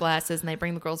camera and the glasses and they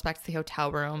bring the girls back to the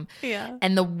hotel room. Yeah.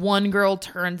 And the one girl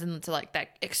turns into like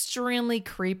that extremely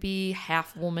creepy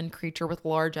half woman creature with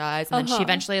large eyes. And then she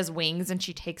eventually has wings and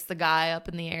she takes the guy up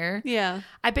in the air. Yeah.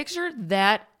 I picture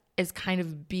that as kind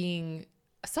of being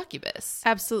a succubus.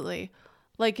 Absolutely.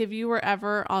 Like if you were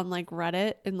ever on like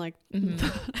Reddit in like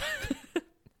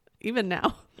even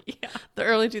now, the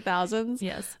early 2000s.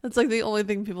 Yes. That's like the only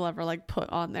thing people ever like put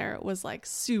on there was like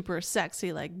super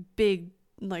sexy, like big,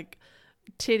 like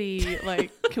titty,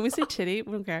 like can we say titty?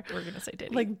 We don't care. We're going to say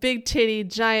titty. Like big titty,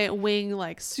 giant wing,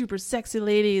 like super sexy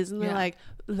ladies. And they're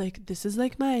like, this is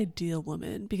like my ideal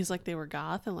woman, because like they were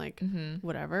goth and like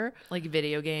whatever. Like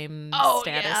video game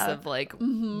status of like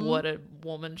what a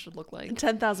woman should look like.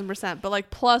 10,000%. But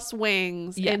like plus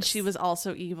wings. And Yes. she was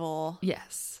also evil.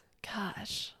 Yes.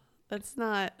 Gosh. That's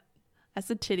not, I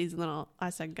said titties and then I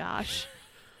said gosh.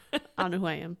 I don't know who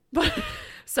I am. But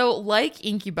So like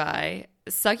incubi,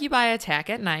 succubi attack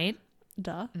at night.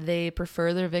 duh. They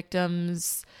prefer their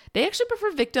victims. They actually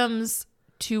prefer victims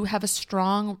to have a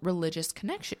strong religious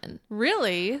connection,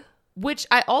 Really? which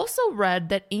I also read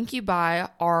that incubi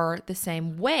are the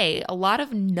same way. A lot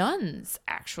of nuns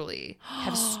actually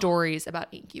have stories about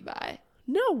incubi.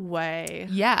 No way.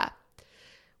 Yeah,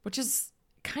 which is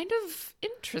kind of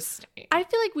interesting. I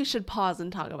feel like we should pause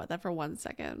and talk about that for 1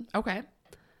 second. Okay.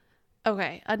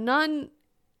 Okay. A nun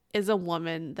is a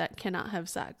woman that cannot have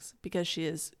sex because she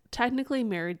is technically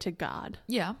married to God.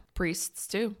 Yeah, priests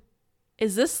too.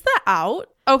 Is this the out?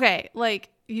 Okay. Like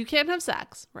you can't have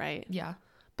sex, right? Yeah.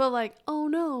 But like, oh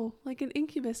no, like an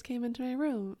incubus came into my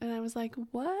room and I was like,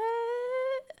 what?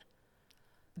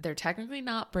 They're technically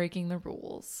not breaking the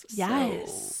rules.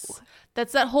 Yes. So,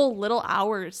 That's that whole Little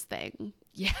Hours thing.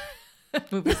 yeah.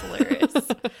 That movie's hilarious.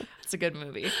 It's a good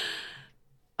movie.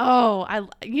 Oh,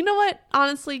 you know what?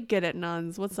 Honestly, get it,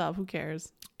 nuns. What's up? Who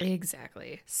cares?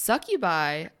 Exactly.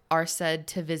 Succubi are said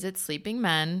to visit sleeping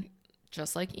men,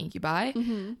 just like incubi.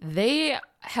 They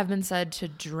have been said to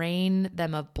drain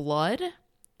them of blood,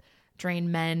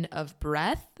 drain men of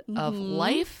breath, of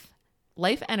life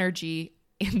energy,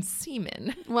 and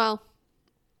semen. Well,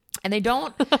 And they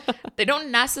don't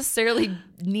necessarily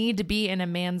need to be in a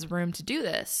man's room to do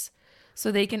this. So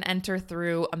they can enter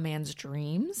through a man's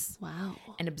dreams wow.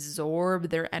 and absorb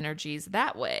their energies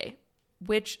that way,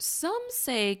 which some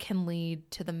say can lead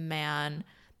to the man.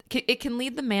 It can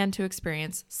lead the man to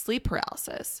experience sleep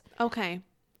paralysis, Okay.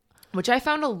 which I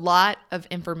found a lot of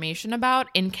information about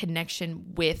in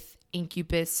connection with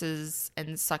incubuses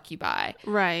and succubi.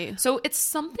 Right. So it's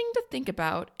something to think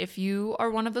about if you are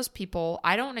one of those people.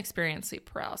 I don't experience sleep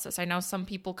paralysis. I know some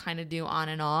people kind of do on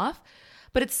and off,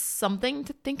 but it's something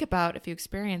to think about if you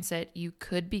experience it. You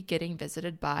could be getting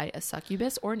visited by a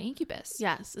succubus or an incubus.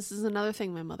 Yes. This is another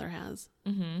thing my mother has.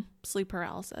 Sleep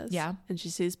paralysis. Yeah. And she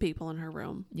sees people in her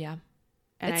room. Yeah.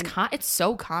 And It's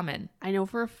so common. I know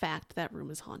for a fact that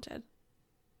room is haunted.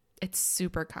 It's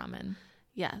super common.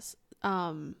 Yes.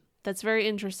 That's very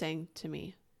interesting to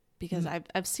me because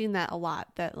I've seen that a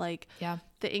lot, that like Yeah.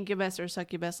 the incubus or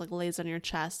succubus like lays on your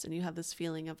chest and you have this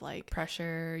feeling of like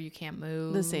Pressure, you can't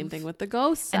move. the same thing with the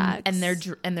ghost sex. and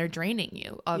they're draining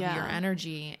you of Yeah. your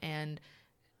energy, and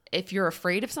if you're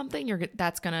afraid of something,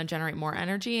 that's going to generate more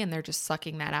energy, and they're just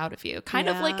sucking that out of you. Kind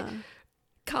of like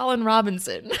Colin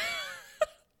Robinson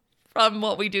from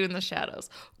What We Do in the Shadows.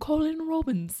 Colin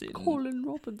Robinson. Colin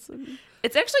Robinson.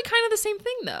 It's actually kind of the same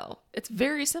thing, though. It's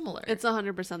very similar. It's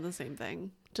 100% the same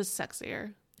thing, just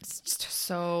sexier. It's just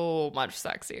so much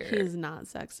sexier. He is not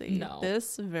sexy. No.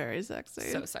 This very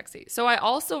sexy. So sexy. So I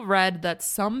also read that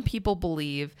some people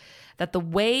believe that the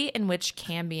way in which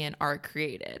Cambion are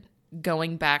created,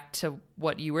 going back to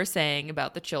what you were saying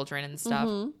about the children and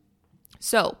stuff.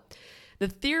 So the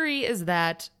theory is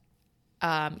that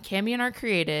Cambion are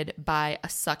created by a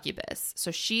succubus. So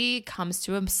she comes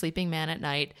to a sleeping man at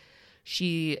night.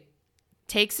 She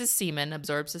takes his semen,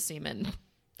 absorbs his semen.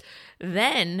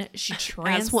 Then she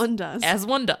As one does. As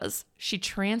one does. She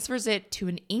transfers it to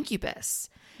an incubus.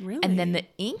 Really? And then the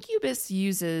incubus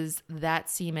uses that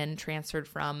semen transferred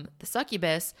from the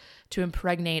succubus to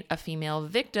impregnate a female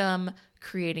victim,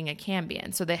 creating a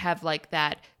Cambion. So they have like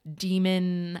that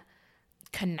demon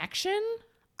connection.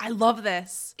 I love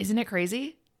this. Isn't it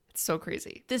crazy? It's so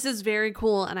crazy. This is very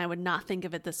cool, and I would not think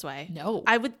of it this way. No.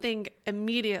 I would think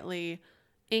immediately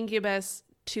incubus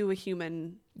to a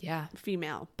human Yeah.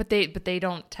 female. But they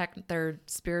don't they're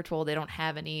spiritual. They don't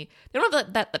have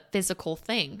that physical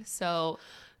thing. So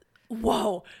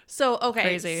Whoa. So, okay.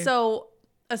 Crazy. So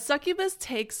a succubus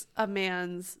takes a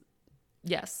man's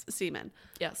yes. semen,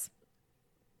 Yes.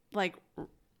 like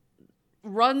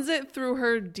runs it through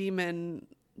her demon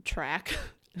track,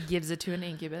 Gives it to an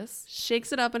incubus.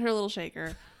 shakes it up in her little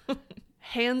shaker,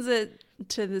 hands it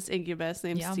to this incubus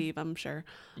named Yeah. Steve, I'm sure.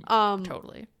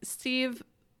 Totally. Steve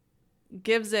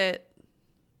gives it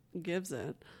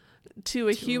to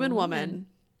a human woman,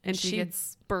 and she she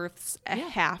gets- births a Yeah.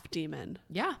 half demon.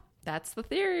 Yeah. That's the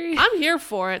theory. I'm here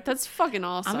for it. That's fucking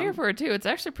awesome. I'm here for it too. It's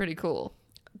actually pretty cool.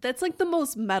 That's like the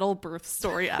most metal birth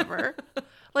story ever.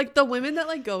 Like the women that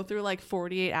like go through like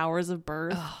 48 hours of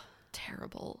birth. Oh,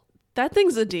 terrible. That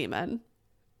thing's a demon.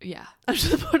 Yeah. I'm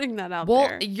just putting that out Well,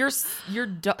 there. your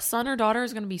son or daughter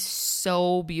is going to be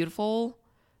so beautiful.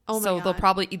 Oh my so they'll God.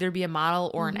 probably either be a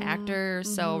model or an actor.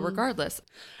 So regardless.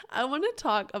 I want to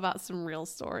talk about some real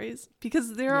stories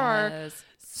because there are Yes.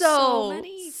 so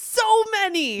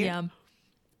many. Yeah.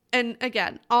 And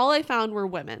again, all I found were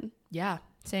women. Yeah.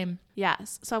 Same.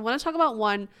 Yes. So I want to talk about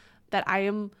one that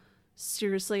I'm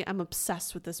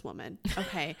obsessed with this woman.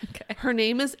 Okay. Okay. Her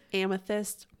name is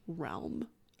Amethyst Realm.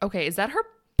 Okay. Is that her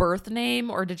birth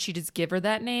name or did she just give her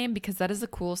that name? Because that is the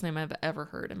coolest name I've ever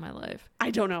heard in my life.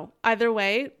 I don't know. Either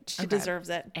way, she Okay. deserves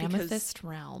it. because- Amethyst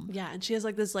Realm. Yeah, and she has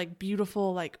like this like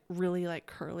beautiful, like really like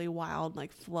curly, wild,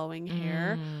 like flowing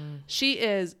hair. She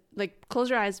is like, close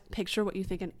your eyes, picture what you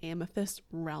think an amethyst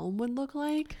realm would look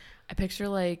like. I picture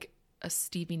like a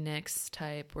Stevie Nicks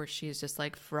type where she's just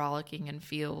like frolicking in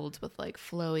fields with like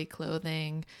flowy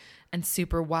clothing and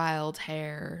super wild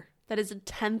hair. That is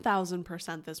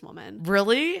 10,000% this woman.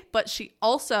 Really? But she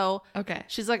also, Okay.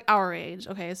 she's like our age.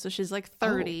 Okay, so she's like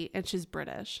 30 and she's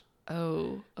British.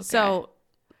 Oh. Okay. So,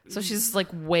 So she's like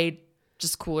way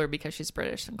just cooler because she's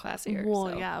British and classier. well,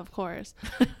 so. yeah, of course.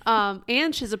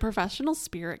 And she's a professional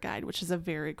spirit guide, which is a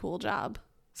very cool job.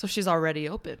 So she's already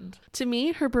opened. To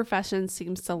me, her profession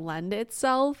seems to lend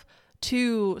itself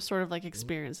to sort of like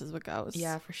experiences with ghosts.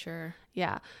 Yeah, for sure.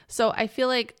 Yeah. So I feel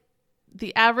like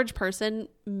the average person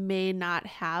may not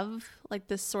have like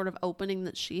this sort of opening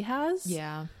that she has.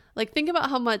 Yeah. Like think about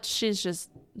how much she's just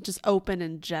open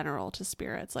in general to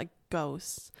spirits, like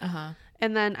ghosts. Uh-huh.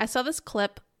 And then I saw this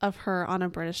clip of her on a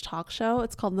British talk show.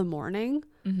 It's called The Morning.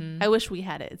 I wish we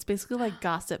had it. It's basically like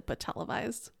gossip, but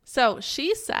televised. So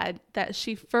she said that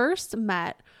she first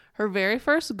met her very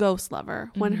first ghost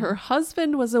lover when her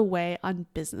husband was away on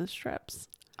business trips.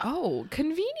 Oh,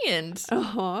 convenient.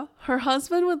 Uh-huh. Her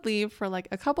husband would leave for like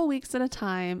a couple weeks at a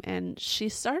time, and she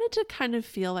started to kind of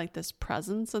feel like this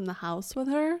presence in the house with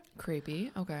her. Creepy.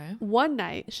 Okay. One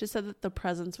night, she said that the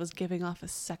presence was giving off a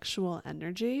sexual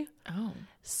energy. Oh.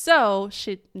 So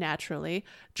she naturally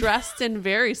dressed in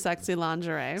very sexy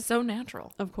lingerie. So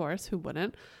natural. Of course, who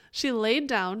wouldn't? She laid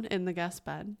down in the guest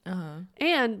bed Uh-huh.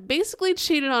 and basically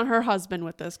cheated on her husband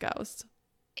with this ghost.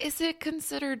 Is it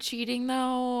considered cheating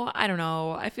though? I don't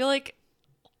know. I feel like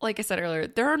I said earlier,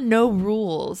 there are no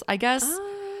rules. I guess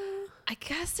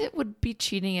it would be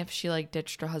cheating if she like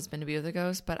ditched her husband to be with a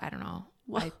ghost, but I don't know.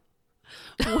 Well,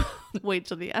 wait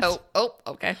till the end.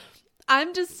 Okay.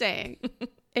 I'm just saying,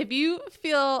 if you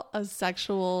feel a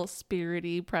sexual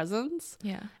spirity presence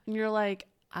Yeah. and you're like,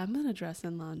 I'm going to dress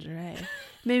in lingerie,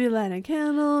 maybe light a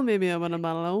candle, maybe open a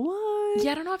bottle of wine.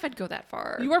 Yeah, I don't know if I'd go that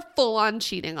far. You are full on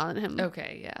cheating on him.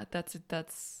 Okay, yeah. That's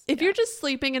If you're just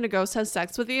sleeping and a ghost has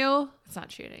sex with you, it's not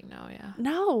cheating, no, yeah.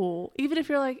 no. Even if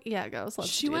you're like, yeah, ghost, let's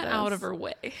She do went this. out of her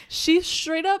way. She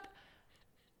straight up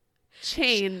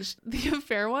changed. The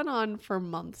affair went on for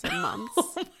months and months.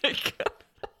 Oh my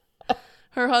god.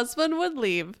 Her husband would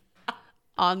leave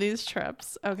on these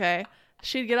trips, okay?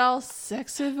 She'd get all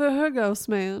sexy for her ghost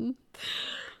man.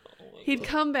 He'd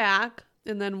come back,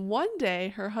 and then one day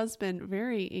her husband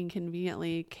very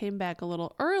inconveniently came back a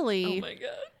little early Oh my god.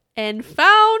 and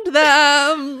found them.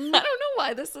 I don't know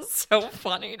why this is so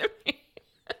funny to me.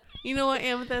 You know what,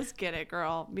 Amethyst? Get it,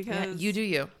 girl. Because Yeah, you do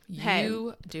you. Hey.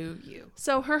 You do you.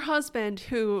 So her husband,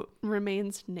 who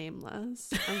remains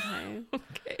nameless, okay,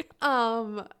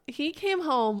 Okay. he came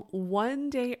home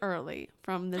one day early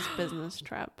from this business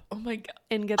trip. Oh my god.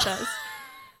 And get this,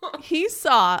 he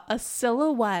saw a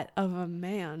silhouette of a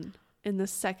man in the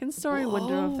second story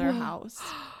window of their Whoa. house.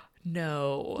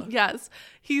 No. Yes,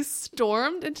 he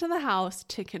stormed into the house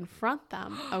to confront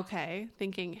them, okay,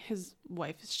 thinking his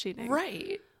wife is cheating.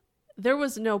 Right. There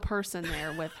was no person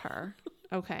there with her,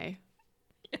 okay.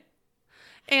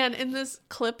 And in this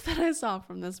clip that I saw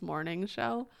from this morning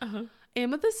show,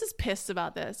 Amethyst is pissed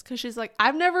about this because she's like,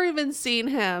 I've never even seen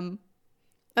him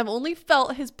I've only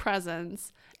felt his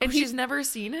presence. And she's never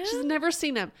seen him? She's never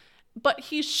seen him. But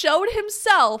he showed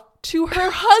himself to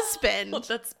her husband. Well,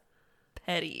 that's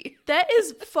petty. That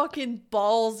is fucking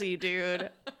ballsy, dude.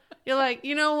 You're like,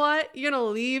 you know what? You're going to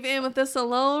leave Amethyst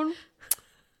alone?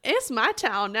 It's my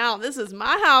town now. This is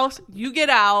my house. You get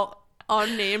out,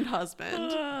 unnamed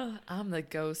husband. I'm the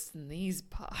ghost in these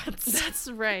pots. That's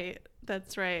right.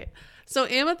 That's right. So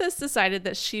Amethyst decided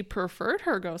that she preferred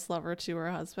her ghost lover to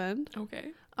her husband.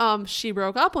 Okay. She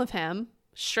broke up with him,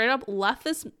 straight up left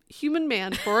this human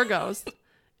man for a ghost,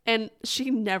 and she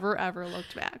never ever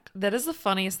looked back. That is the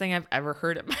funniest thing I've ever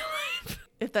heard in my life.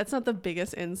 If that's not the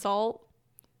biggest insult,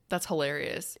 that's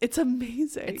hilarious. it's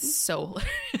amazing. It's so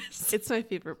hilarious. It's my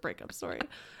favorite breakup story.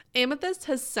 Amethyst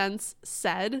has since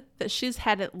said that she's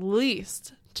had at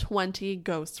least 20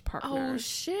 ghost Oh, partners.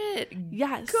 shit.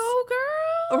 Yes. Go,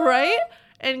 girl. Right?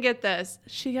 And get this.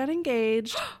 She got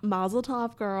engaged, Mazel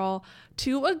Tov girl,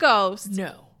 to a ghost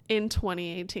No. in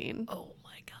 2018. Oh,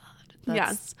 my God. That's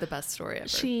Yes. the best story ever.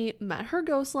 She met her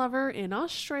ghost lover in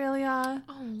Australia.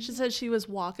 Oh. She said she was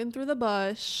walking through the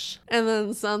bush, and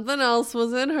then something else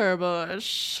was in her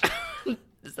bush.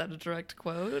 Is that a direct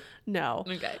quote? No.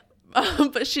 Okay.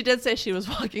 But she did say she was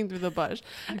walking through the bush,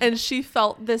 and she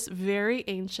felt this very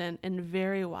ancient and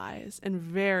very wise and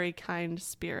very kind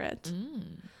spirit.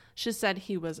 She said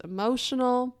he was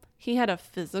emotional. He had a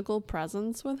physical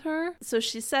presence with her. So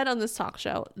she said on this talk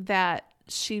show that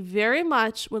she very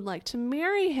much would like to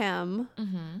marry him,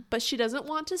 but she doesn't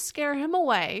want to scare him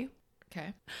away.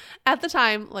 Okay. At the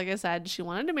time, like I said, she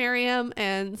wanted to marry him,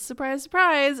 and surprise,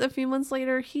 surprise, a few months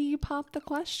later, he popped the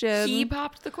question. He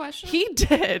popped the question? He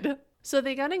did. So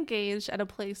they got engaged at a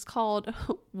place called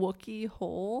Wookey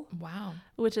Hole, Wow.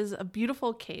 which is a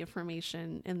beautiful cave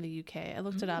formation in the UK. I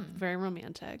looked it up. Very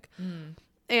romantic.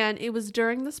 And it was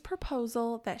during this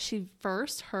proposal that she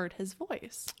first heard his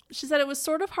voice. She said it was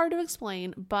sort of hard to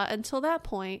explain, but until that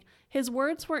point, his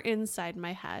words were inside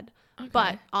my head. Okay.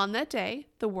 But on that day,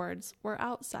 the words were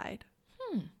outside.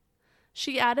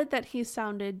 She added that he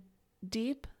sounded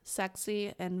deep,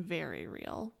 sexy, and very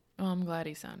real. Oh, I'm glad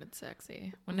he sounded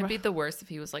sexy. Wouldn't it be the worst if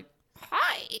he was like,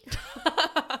 hi,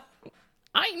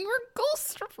 I'm your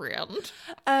ghost friend.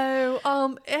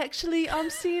 Oh, actually, I'm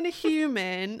seeing a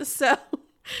human, so...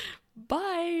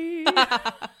 Bye.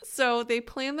 So they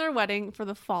planned their wedding for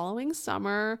the following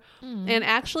summer, and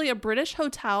actually a British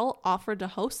hotel offered to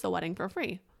host the wedding for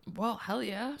free. Well, hell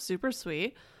yeah. Super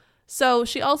sweet. So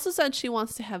she also said she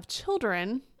wants to have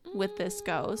children with this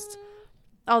ghost,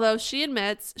 although she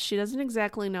admits she doesn't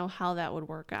exactly know how that would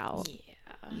work out.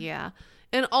 Yeah.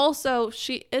 And also,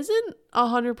 she isn't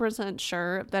 100%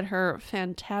 sure that her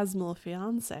phantasmal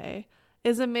fiance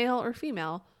is a male or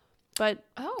female, but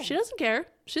she doesn't care.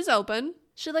 She's open.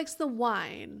 She likes the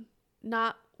wine,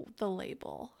 not the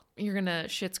label. You're gonna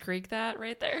Schitt's Creek that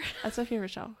right there? That's my favorite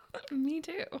show. Me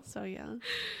too. So yeah.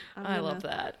 I love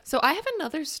that. So I have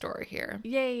another story here.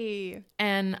 Yay.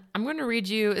 And I'm going to read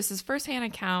you, this is firsthand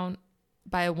account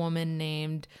by a woman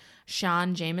named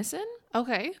Sean Jameson.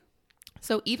 Okay.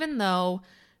 So even though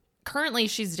currently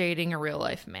she's dating a real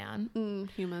life man.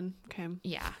 Human. Okay.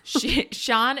 Yeah.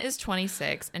 Sean is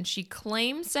 26 and she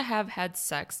claims to have had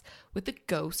sex with a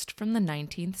ghost from the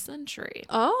 19th century.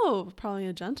 Oh, probably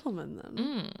a gentleman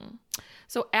then.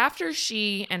 So after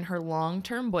she and her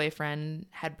long-term boyfriend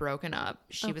had broken up,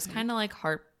 she was kind of like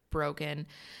heartbroken.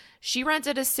 She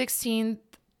rented a 16th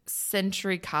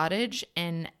century cottage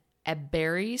in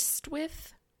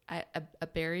Aberystwyth.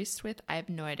 Aberystwyth? I have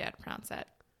no idea how to pronounce that.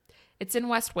 It's in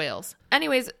West Wales.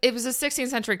 Anyways, it was a 16th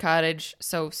century cottage,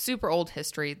 so super old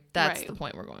history. That's the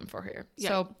point we're going for here. Yeah.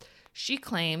 So she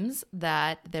claims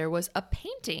that there was a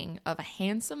painting of a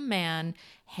handsome man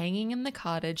hanging in the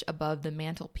cottage above the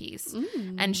mantelpiece.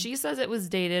 And she says it was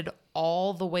dated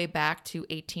all the way back to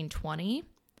 1820.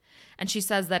 And she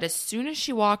says that as soon as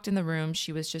she walked in the room,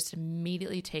 she was just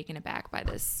immediately taken aback by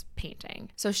this painting.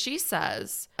 So she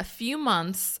says, a few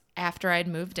months after I'd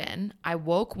moved in, I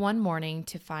woke one morning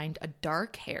to find a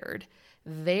dark-haired,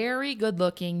 very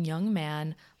good-looking young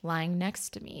man lying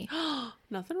next to me.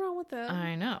 Nothing wrong with that.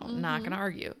 I know. Not going to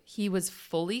argue. He was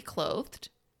fully clothed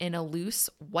in a loose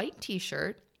white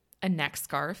t-shirt, a neck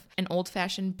scarf, and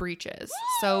old-fashioned breeches.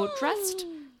 So dressed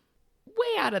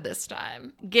way out of this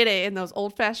time. Get it in those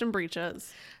old-fashioned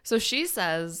breeches. So she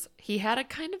says he had a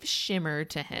kind of shimmer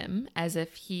to him, as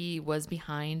if he was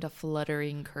behind a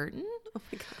fluttering curtain. Oh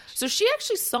my gosh. So she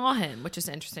actually saw him, which is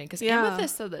interesting because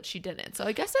Amethyst said that she didn't. So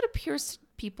I guess it appears to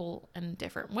people in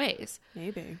different ways.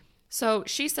 Maybe. So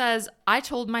she says, I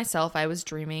told myself I was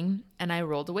dreaming and I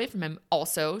rolled away from him.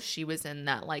 Also, she was in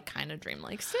that like kind of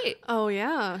dreamlike state. Oh,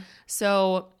 yeah.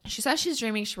 So she says she's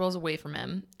dreaming. She rolls away from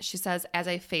him. She says, as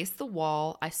I faced the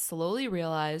wall, I slowly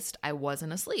realized I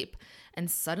wasn't asleep. And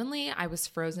suddenly I was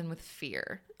frozen with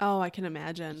fear. Oh, I can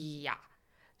imagine. Yeah.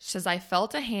 She says, I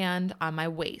felt a hand on my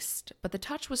waist, but the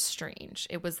touch was strange.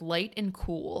 It was light and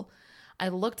cool. I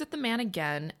looked at the man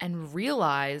again and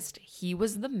realized he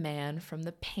was the man from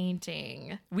the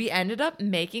painting. We ended up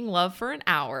making love for an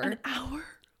hour. An hour?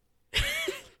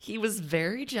 He was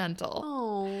very gentle.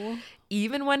 Oh.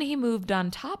 Even when he moved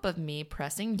on top of me,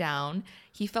 pressing down,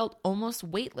 he felt almost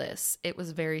weightless. It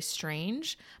was very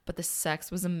strange, but the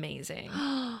sex was amazing.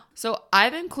 So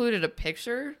I've included a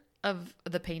picture of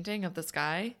the painting of this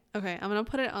guy. Okay, I'm going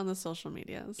to put it on the social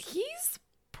medias. He's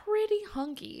pretty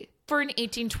hunky for an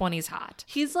 1820s hot.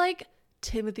 He's like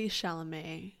Timothée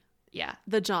Chalamet. Yeah,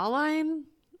 The jawline,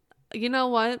 you know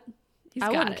what? he's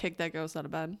I got wouldn't it. kick that ghost out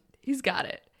of bed. He's got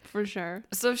it. For sure.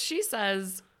 So she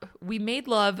says we made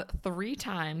love 3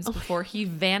 times before he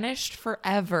vanished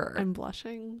forever. I'm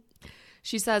blushing.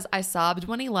 She says, I sobbed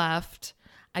when he left.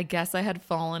 I guess I had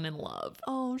fallen in love.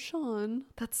 Oh, Sean.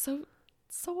 That's so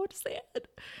sad.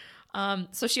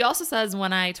 So she also says,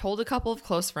 when I told a couple of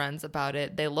close friends about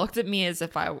it, they looked at me as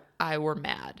if I were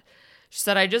mad. She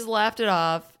said, I just laughed it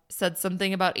off, said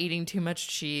something about eating too much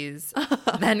cheese,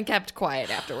 then kept quiet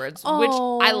afterwards, which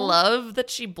I love that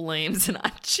she blames it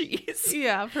on cheese.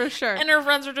 Yeah, for sure. And her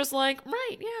friends are just like,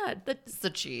 right, yeah, that's the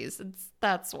cheese.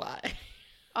 That's why.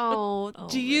 Oh,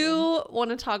 do you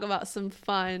want to talk about some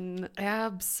fun?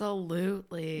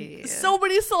 Absolutely. So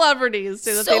many celebrities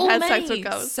say that they've had sex with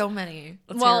ghosts. So many.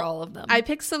 Let's Well, hear all of them. I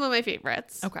picked some of my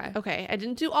favorites. Okay. Okay. I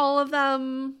didn't do all of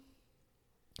them.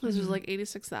 This was like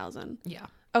 86,000. Yeah.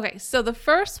 Okay. So the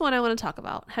first one I want to talk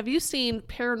about. Have you seen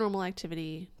Paranormal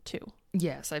Activity 2?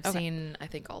 Yes, I've seen, I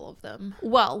think, all of them.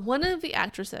 Well, one of the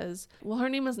actresses, her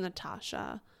name is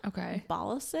Natasha Okay.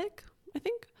 Balasik, I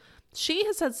think. She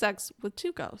has had sex with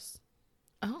 2 ghosts.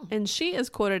 Oh. And she is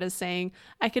quoted as saying,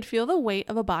 I could feel the weight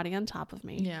of a body on top of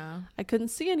me. Yeah. I couldn't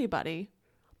see anybody,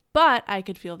 but I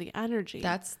could feel the energy.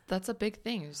 That's a big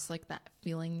thing. Just like that,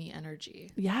 feeling the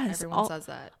energy. Yes. Everyone says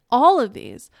that. All of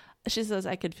these. She says,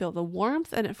 I could feel the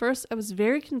warmth. And at first I was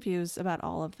very confused about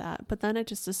all of that. But then I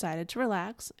just decided to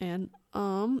relax. And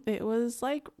it was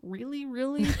like really,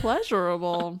 really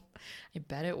pleasurable. I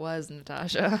bet it was,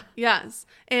 Natasha. Yes.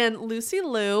 And Lucy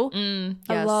Liu. Yes.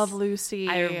 I love Lucy.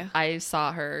 I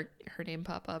saw her name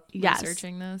pop up Yes.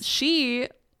 researching this. She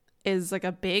is like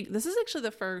this is actually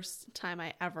the first time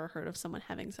I ever heard of someone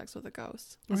having sex with a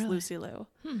ghost. Was Really? Lucy Liu.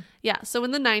 Yeah. So in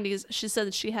the 90s, she said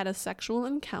that she had a sexual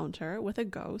encounter with a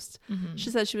ghost. She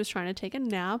said she was trying to take a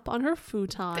nap on her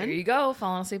futon. There you go,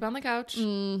 falling asleep on the couch.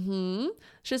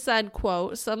 She said,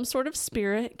 quote, some sort of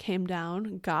spirit came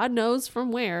down, God knows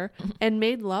from where, and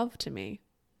made love to me.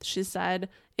 She said,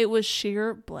 it was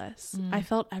sheer bliss. I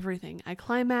felt everything. I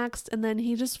climaxed and then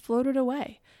he just floated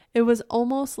away. It was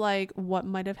almost like what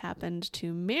might have happened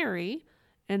to Mary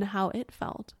and how it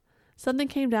felt. Something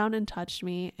came down and touched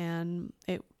me and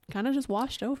it kind of just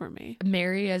washed over me.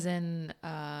 Mary as in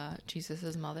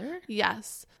Jesus's mother?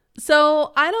 Yes.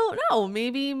 So I don't know.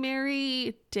 Maybe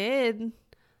Mary did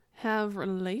have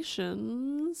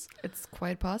relations It's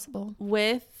quite possible.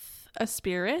 with a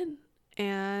spirit,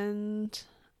 and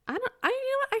you know what? I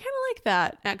kind of like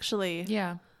that, actually.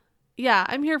 Yeah. Yeah,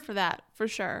 I'm here for that for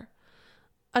sure.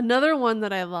 Another one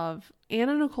that I love,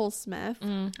 Anna Nicole Smith.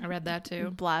 I read that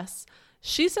too. Bless.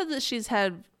 She said that she's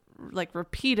had like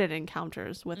repeated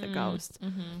encounters with a ghost.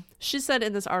 She said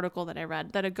in this article that I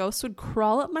read that a ghost would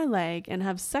crawl up my leg and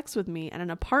have sex with me at an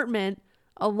apartment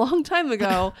a long time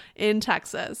ago in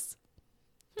Texas.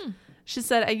 She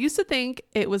said, I used to think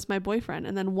it was my boyfriend.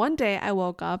 And then one day I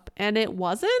woke up and it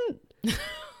wasn't.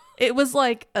 It was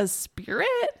like a spirit.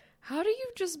 How do you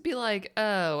just be like,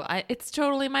 oh, it's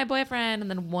totally my boyfriend, and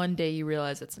then one day you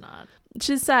realize it's not?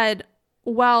 She said,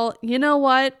 well, you know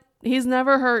what? He's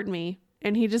never hurt me.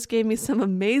 And he just gave me some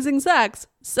amazing sex.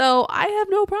 So I have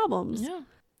no problems. Yeah.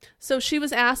 So she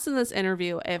was asked in this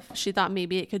interview if she thought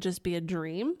maybe it could just be a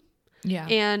dream. Yeah.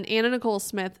 And Anna Nicole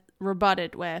Smith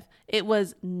rebutted with, it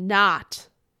was not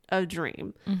a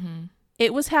dream.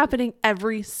 It was happening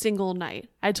every single night.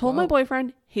 I told my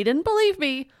boyfriend. He didn't believe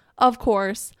me, of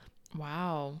course.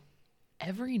 Wow.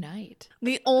 Every night.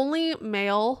 The only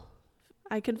male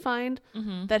I could find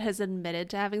that has admitted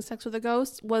to having sex with a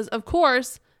ghost was, of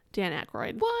course, Dan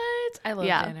Aykroyd. What? I love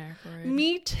Dan Aykroyd.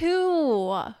 Me too.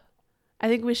 I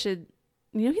think we should,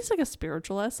 he's like a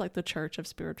spiritualist, like the Church of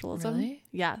Spiritualism. Really?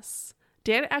 Yes.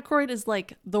 Dan Aykroyd is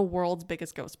like the world's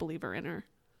biggest ghost believer in her.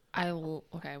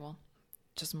 Okay, well,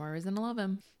 just more reason to love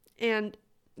him. And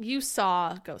you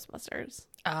saw Ghostbusters.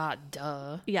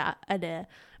 Duh. Yeah, I did.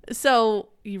 So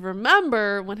you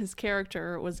remember when his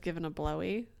character was given a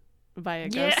blowy by a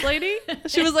ghost lady?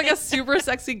 She was like a super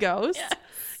sexy ghost.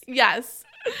 Yes.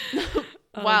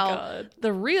 Wow. God.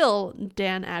 The real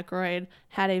Dan Aykroyd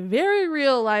had a very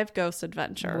real life ghost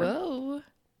adventure. Whoa.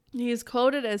 He's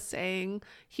quoted as saying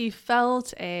he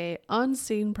felt a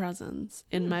unseen presence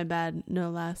in my bed, no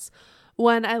less,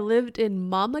 when I lived in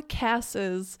Mama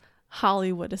Cass's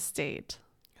Hollywood estate.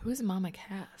 Who's Mama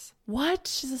Cass? What?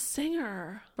 She's a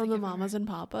singer from the Mamas and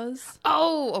Papas.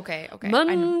 Oh, okay.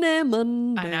 Monday. I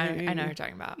know what you're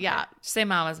talking about. Yeah. Okay. Say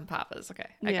Mamas and Papas. Okay.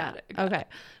 I got it. Okay.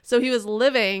 So he was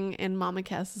living in Mama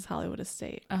Cass's Hollywood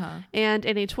estate. Uh-huh. And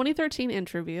in a 2013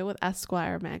 interview with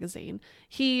Esquire magazine,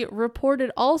 he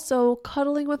reported also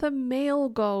cuddling with a male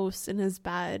ghost in his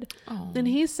bed. Oh. And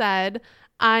he said,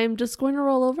 I'm just going to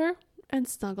roll over and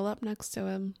snuggle up next to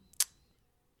him.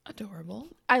 Adorable.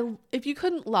 If you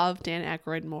couldn't love Dan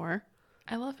Aykroyd more,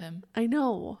 I love him. I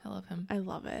know. I love him. I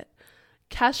love it.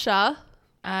 Kesha.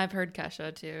 I've heard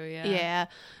Kesha too. Yeah. Yeah.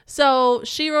 So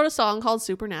she wrote a song called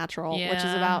Supernatural, which is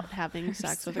Yeah. about having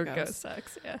sex with a Her ghost.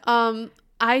 sex. Yeah.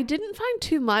 I didn't find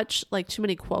too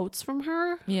many quotes from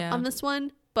her on this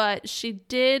one, but she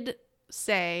did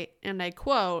say, and I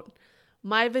quote,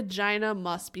 "My vagina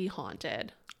must be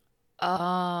haunted."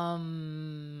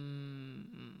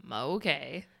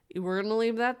 Okay. We're gonna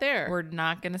leave that there. We're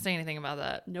not gonna say anything about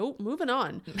that. Nope. Moving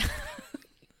on.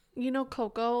 You know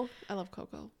Coco? I love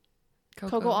Coco.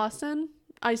 Coco Austin,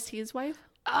 Ice-T's wife.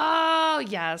 Oh,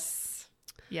 yes.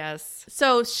 Yes.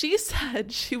 So she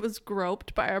said she was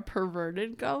groped by a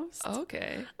perverted ghost.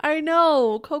 Okay. I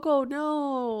know. Coco,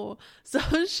 no.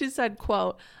 So she said,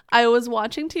 quote, I was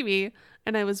watching TV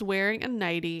and I was wearing a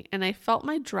nightie and I felt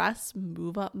my dress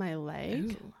move up my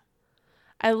leg. Ooh.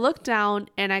 I looked down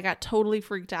and I got totally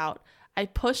freaked out. I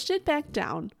pushed it back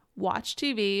down, watched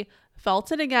TV,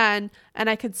 felt it again, and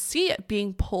I could see it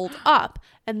being pulled up.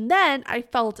 And then I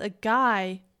felt a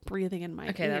guy breathing in my ear.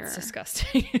 Okay, that's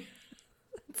disgusting.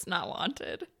 It's not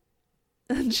wanted.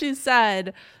 And she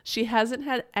said she hasn't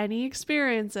had any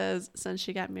experiences since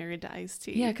she got married to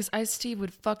Ice-T. Yeah, because Ice-T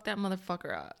would fuck that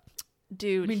motherfucker up.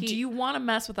 Dude, I mean, do you want to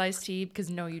mess with Ice-T? Because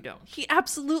no, you don't. He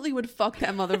absolutely would fuck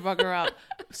that motherfucker up.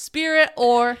 Spirit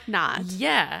or not.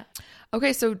 Yeah.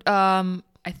 Okay, so I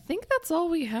think that's all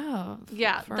we have.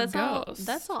 Yeah, for that's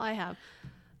ghosts. all I have.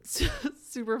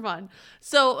 Super fun.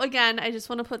 So again, I just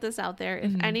want to put this out there.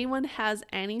 If anyone has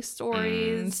any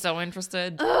stories, so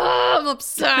interested. I'm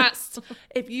obsessed.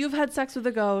 If you've had sex with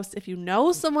a ghost, if you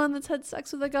know someone that's had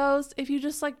sex with a ghost, if you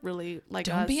just like really like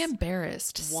Don't us, be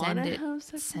embarrassed. Send wanna it. have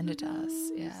sex Send with it to a us.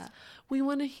 ghost, Yeah. we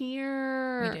want to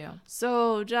hear. We do.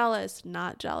 So jealous,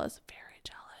 not jealous, very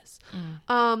jealous.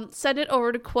 Send it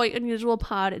over to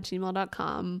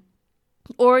quiteunusualpod@gmail.com,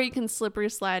 or you can slippery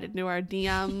slide into our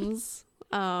DMs.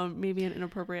 Maybe an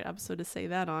inappropriate episode to say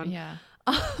that on. Yeah.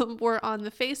 We're on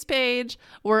the face page.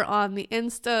 We're on the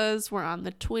Instas. We're on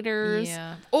the Twitters.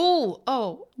 Yeah.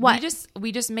 Oh. What?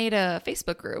 We just made a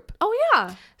Facebook group. Oh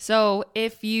yeah. So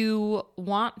if you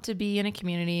want to be in a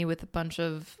community with a bunch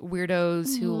of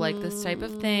weirdos who like this type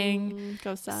of thing,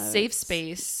 Go sides. safe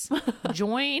space,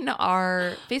 join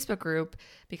our Facebook group,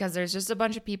 because there's just a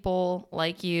bunch of people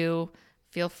like you.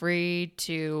 Feel free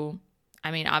to,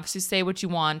 I mean, obviously say what you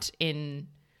want in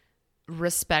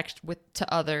respect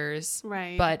to others.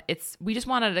 Right. But we just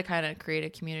wanted to kind of create a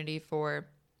community for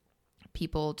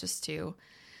people just to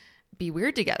be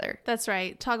weird together. That's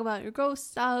right. Talk about your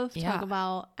ghost stuff. Yeah. Talk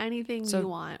about anything you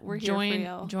want. We're here for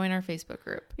you. Join our Facebook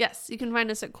group. Yes, you can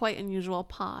find us at Quite Unusual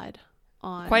Pod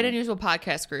on Quite Unusual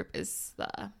Podcast Group is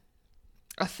the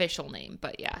official name,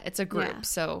 but yeah, it's a group, Yeah.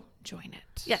 so join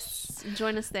it. Yes,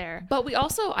 join us there. But I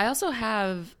also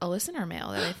have a listener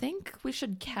mail that I think we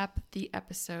should cap the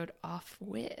episode off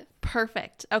with.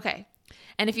 Perfect. Okay.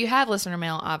 And if you have listener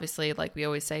mail, obviously, like we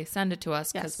always say, send it to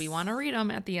us because Yes. we want to read them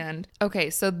at the end. Okay,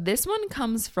 so this one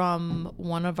comes from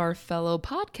one of our fellow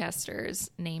podcasters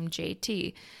named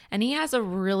JT. And he has a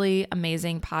really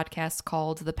amazing podcast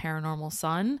called The Paranormal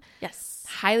Sun. Yes.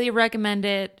 Highly recommend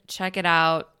it. Check it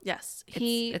out. Yes.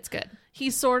 It's good. He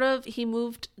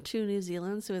moved to New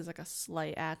Zealand, so he has like a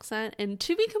slight accent. And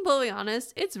to be completely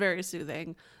honest, it's very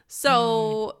soothing.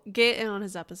 So get in on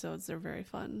his episodes. They're very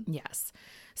fun. Yes.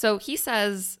 So he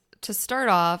says, to start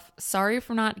off, sorry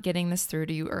for not getting this through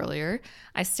to you earlier.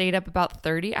 I stayed up about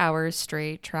 30 hours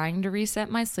straight trying to reset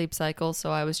my sleep cycle,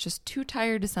 so I was just too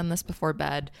tired to send this before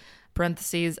bed.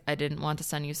 Parentheses, I didn't want to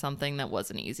send you something that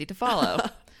wasn't easy to follow.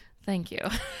 Thank you.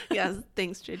 Yes.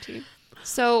 Thanks, JT.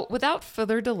 So without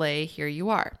further delay, here you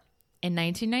are. In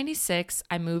 1996,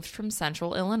 I moved from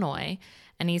Central Illinois.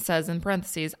 And he says in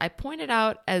parentheses, I pointed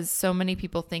out as so many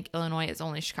people think Illinois is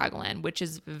only Chicagoland, which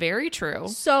is very true.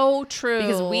 So true.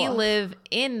 Because we live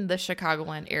in the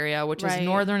Chicagoland area, which is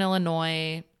northern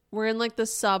Illinois. We're in like the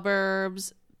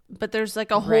suburbs, but there's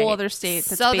like a whole other state.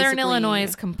 That's Southern Illinois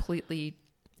is completely,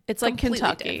 it's like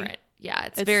Kentucky. Different. Yeah,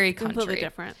 it's very country. Completely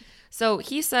different. So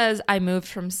he says, I moved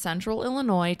from Central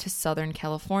Illinois to Southern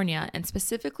California, and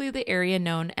specifically the area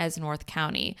known as North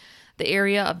County, the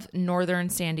area of northern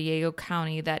San Diego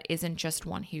County that isn't just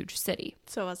one huge city.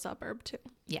 So a suburb too.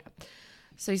 Yeah.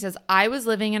 So he says, I was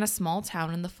living in a small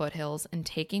town in the foothills and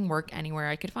taking work anywhere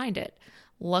I could find it.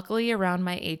 Luckily, around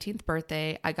my 18th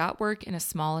birthday, I got work in a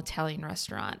small Italian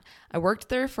restaurant. I worked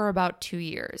there for about 2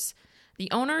 years. The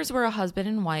owners were a husband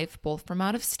and wife, both from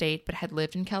out of state, but had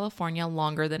lived in California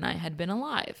longer than I had been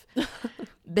alive.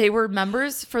 They were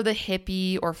members for the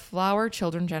hippie or flower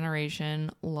children generation.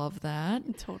 Love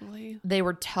that. Totally. They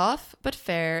were tough but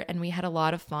fair, and we had a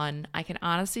lot of fun. I can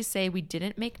honestly say we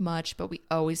didn't make much, but we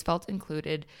always felt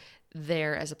included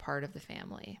there as a part of the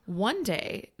family. One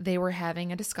day, they were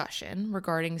having a discussion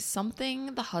regarding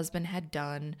something the husband had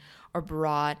done or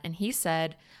brought, and he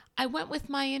said, I went with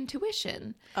my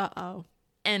intuition. Uh-oh.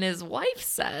 And his wife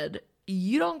said,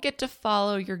 you don't get to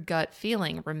follow your gut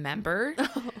feeling, remember?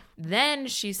 Then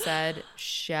she said,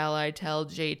 shall I tell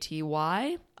JT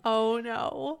why? Oh,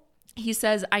 no. He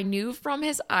says, I knew from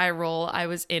his eye roll I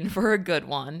was in for a good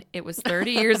one. It was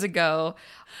 30 years ago.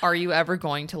 Are you ever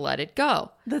going to let it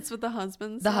go? That's what the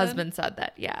husband said? The husband said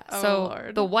that, yeah. Oh, so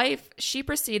Lord. The wife, she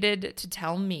proceeded to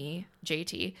tell me,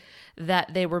 JT,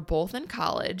 that they were both in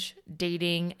college,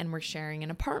 dating, and were sharing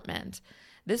an apartment.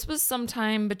 This was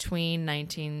sometime between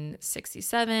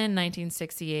 1967,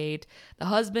 1968. The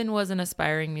husband was an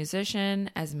aspiring musician,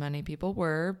 as many people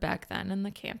were back then in the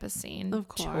campus scene. Of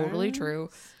course. Totally true.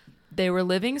 They were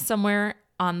living somewhere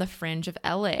on the fringe of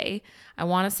LA. I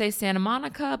want to say Santa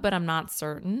Monica, but I'm not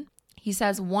certain. He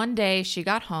says one day she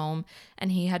got home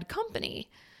and he had company.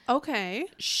 Okay.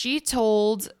 She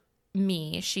told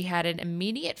me she had an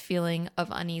immediate feeling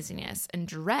of uneasiness and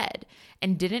dread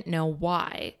and didn't know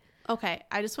why. Okay,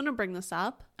 I just want to bring this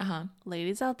up. Uh-huh.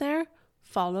 Ladies out there,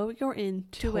 follow your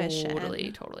intuition.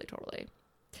 Totally.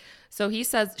 So he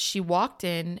says she walked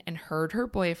in and heard her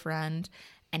boyfriend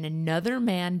and another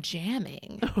man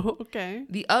jamming. Okay.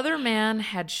 The other man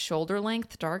had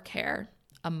shoulder-length dark hair,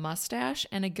 a mustache,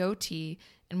 and a goatee,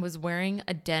 and was wearing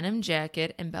a denim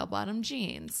jacket and bell-bottom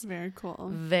jeans. Very cool.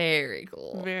 Very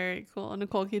cool. Very cool.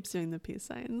 Nicole keeps doing the peace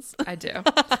signs. I do.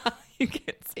 You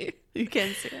can't see. You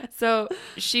can't see it. So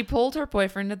she pulled her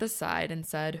boyfriend to the side and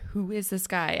said, who is this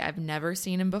guy? I've never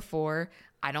seen him before.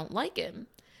 I don't like him.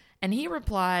 And he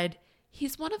replied,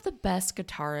 he's one of the best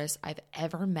guitarists I've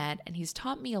ever met, and he's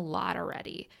taught me a lot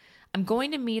already. I'm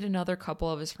going to meet another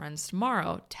couple of his friends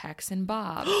tomorrow, Tex and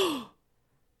Bob. Oh,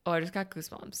 I just got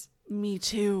goosebumps. Me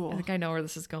too. I think I know where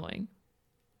this is going.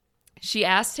 She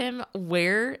asked him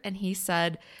where, and he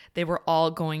said they were all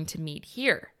going to meet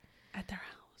here. At their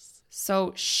house.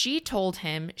 So she told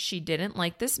him she didn't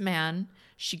like this man.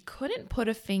 She couldn't put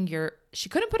a finger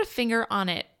on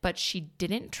it, but she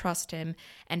didn't trust him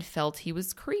and felt he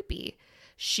was creepy.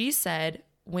 She said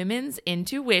women's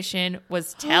intuition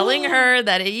was telling her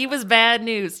that he was bad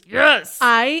news. Yes.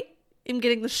 I am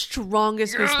getting the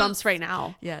strongest goosebumps right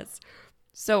now. Yes.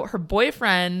 So her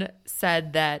boyfriend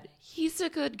said that he's a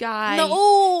good guy.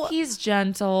 No. He's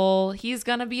gentle. He's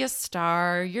going to be a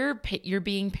star. You're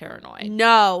being paranoid.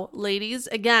 No, ladies,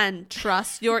 again,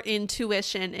 trust your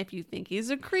intuition. If you think he's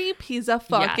a creep, he's a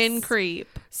fucking Yes.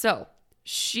 creep. So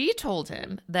she told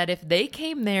him that if they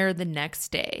came there the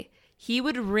next day, she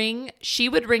would ring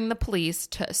the police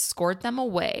to escort them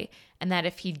away, and that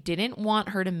if he didn't want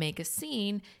her to make a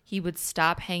scene, he would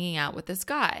stop hanging out with this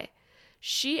guy.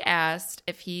 She asked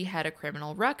if he had a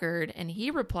criminal record, and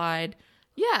he replied,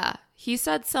 yeah, he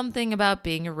said something about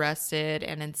being arrested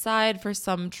and inside for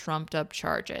some trumped up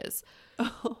charges.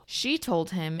 Oh. She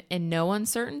told him in no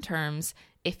uncertain terms,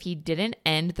 if he didn't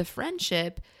end the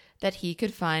friendship, that he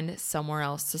could find somewhere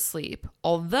else to sleep.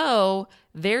 Although,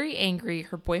 very angry,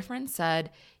 her boyfriend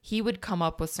said he would come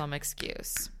up with some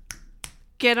excuse.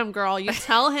 Get him, girl. You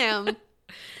tell him.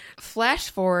 Flash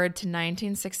forward to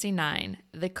 1969.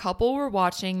 The couple were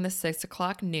watching the 6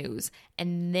 o'clock news,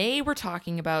 and they were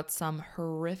talking about some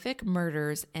horrific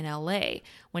murders in LA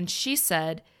when she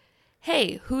said,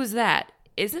 hey, who's that?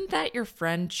 Isn't that your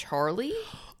friend Charlie?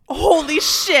 Holy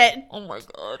shit. Oh my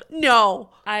God.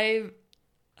 No.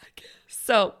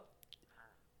 So,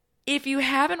 if you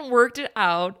haven't worked it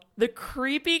out, the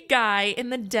creepy guy in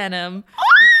the denim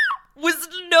was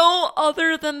no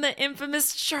other than the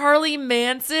infamous Charlie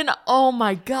Manson. Oh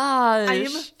my gosh. I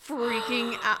am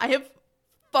freaking out. I have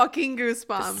fucking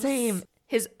goosebumps. Same.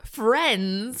 His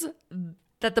friends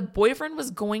that the boyfriend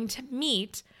was going to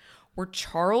meet were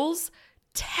Charles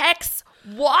Tex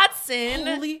Watson.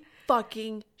 Holy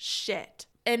fucking shit.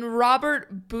 And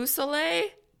Robert Beausoleil.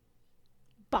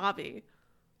 Bobby.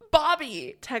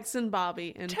 Texan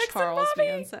Bobby and Charles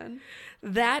Manson.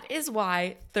 That is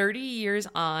why 30 years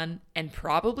on, and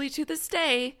probably to this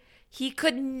day, he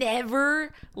could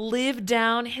never live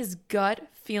down his gut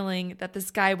feeling that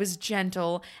this guy was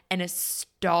gentle and a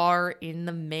star in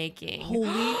the making.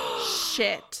 Holy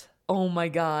shit. Oh my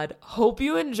God. Hope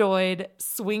you enjoyed.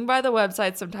 Swing by the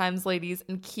website sometimes, ladies,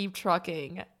 and keep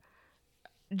trucking.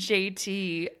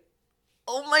 JT.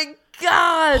 Oh my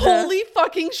God. Holy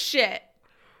fucking shit.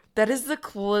 That is the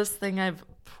coolest thing I've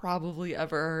probably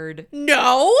ever heard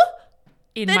No.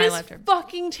 in That my is lifetime.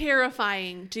 fucking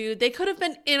terrifying, dude. They could have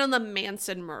been in on the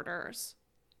Manson murders.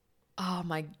 Oh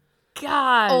my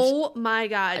gosh. Oh my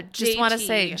God. I just want to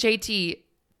say, JT,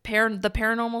 the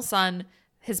Paranormal Son,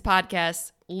 his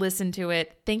podcast, listen to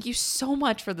it. Thank you so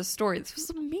much for the story. This was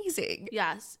amazing.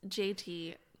 Yes,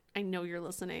 JT, I know you're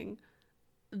listening.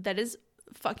 That is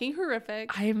fucking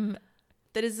horrific.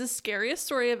 That is the scariest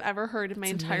story I've ever heard in my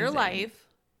entire amazing. life.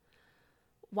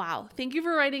 Wow. Thank you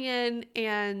for writing in.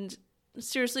 And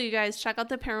seriously, you guys, check out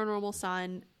The Paranormal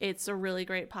Son. It's a really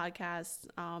great podcast.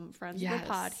 Friends of Yes. the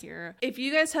pod here. If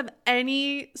you guys have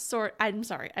any sort, I'm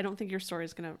sorry, I don't think your story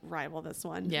is going to rival this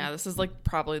one. Yeah, this is like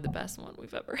probably the best one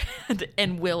we've ever had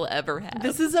and will ever have.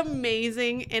 This is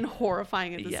amazing and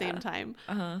horrifying at the Yeah. same time.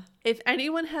 Uh-huh. If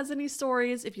anyone has any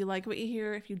stories, if you like what you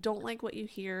hear, if you don't like what you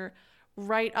hear,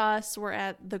 write us. We're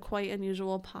at the Quite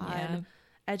Unusual Pod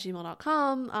at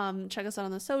gmail.com. Check us out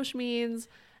on the social medias.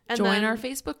 And Join then- our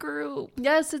Facebook group.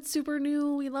 Yes, it's super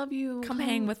new. We love you. Come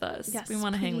hang with us. Yes, We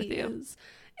want to hang with you. please.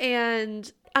 And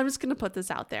I'm just going to put this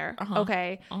out there.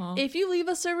 Okay. If you leave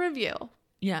us a review,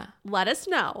 Yeah. let us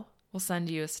know. We'll send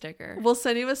you a sticker. We'll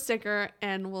send you a sticker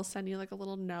and we'll send you like a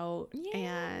little note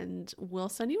and we'll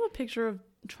send you a picture of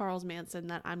Charles Manson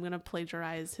that I'm going to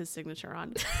plagiarize his signature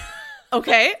on.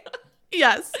 Okay?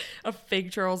 Yes. A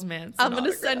fake Charles Manson. I'm going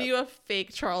to send autograph. you a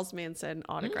fake Charles Manson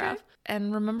autograph. Okay.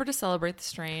 And remember to celebrate the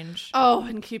strange. Oh,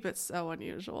 and keep it so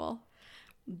unusual.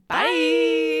 Bye.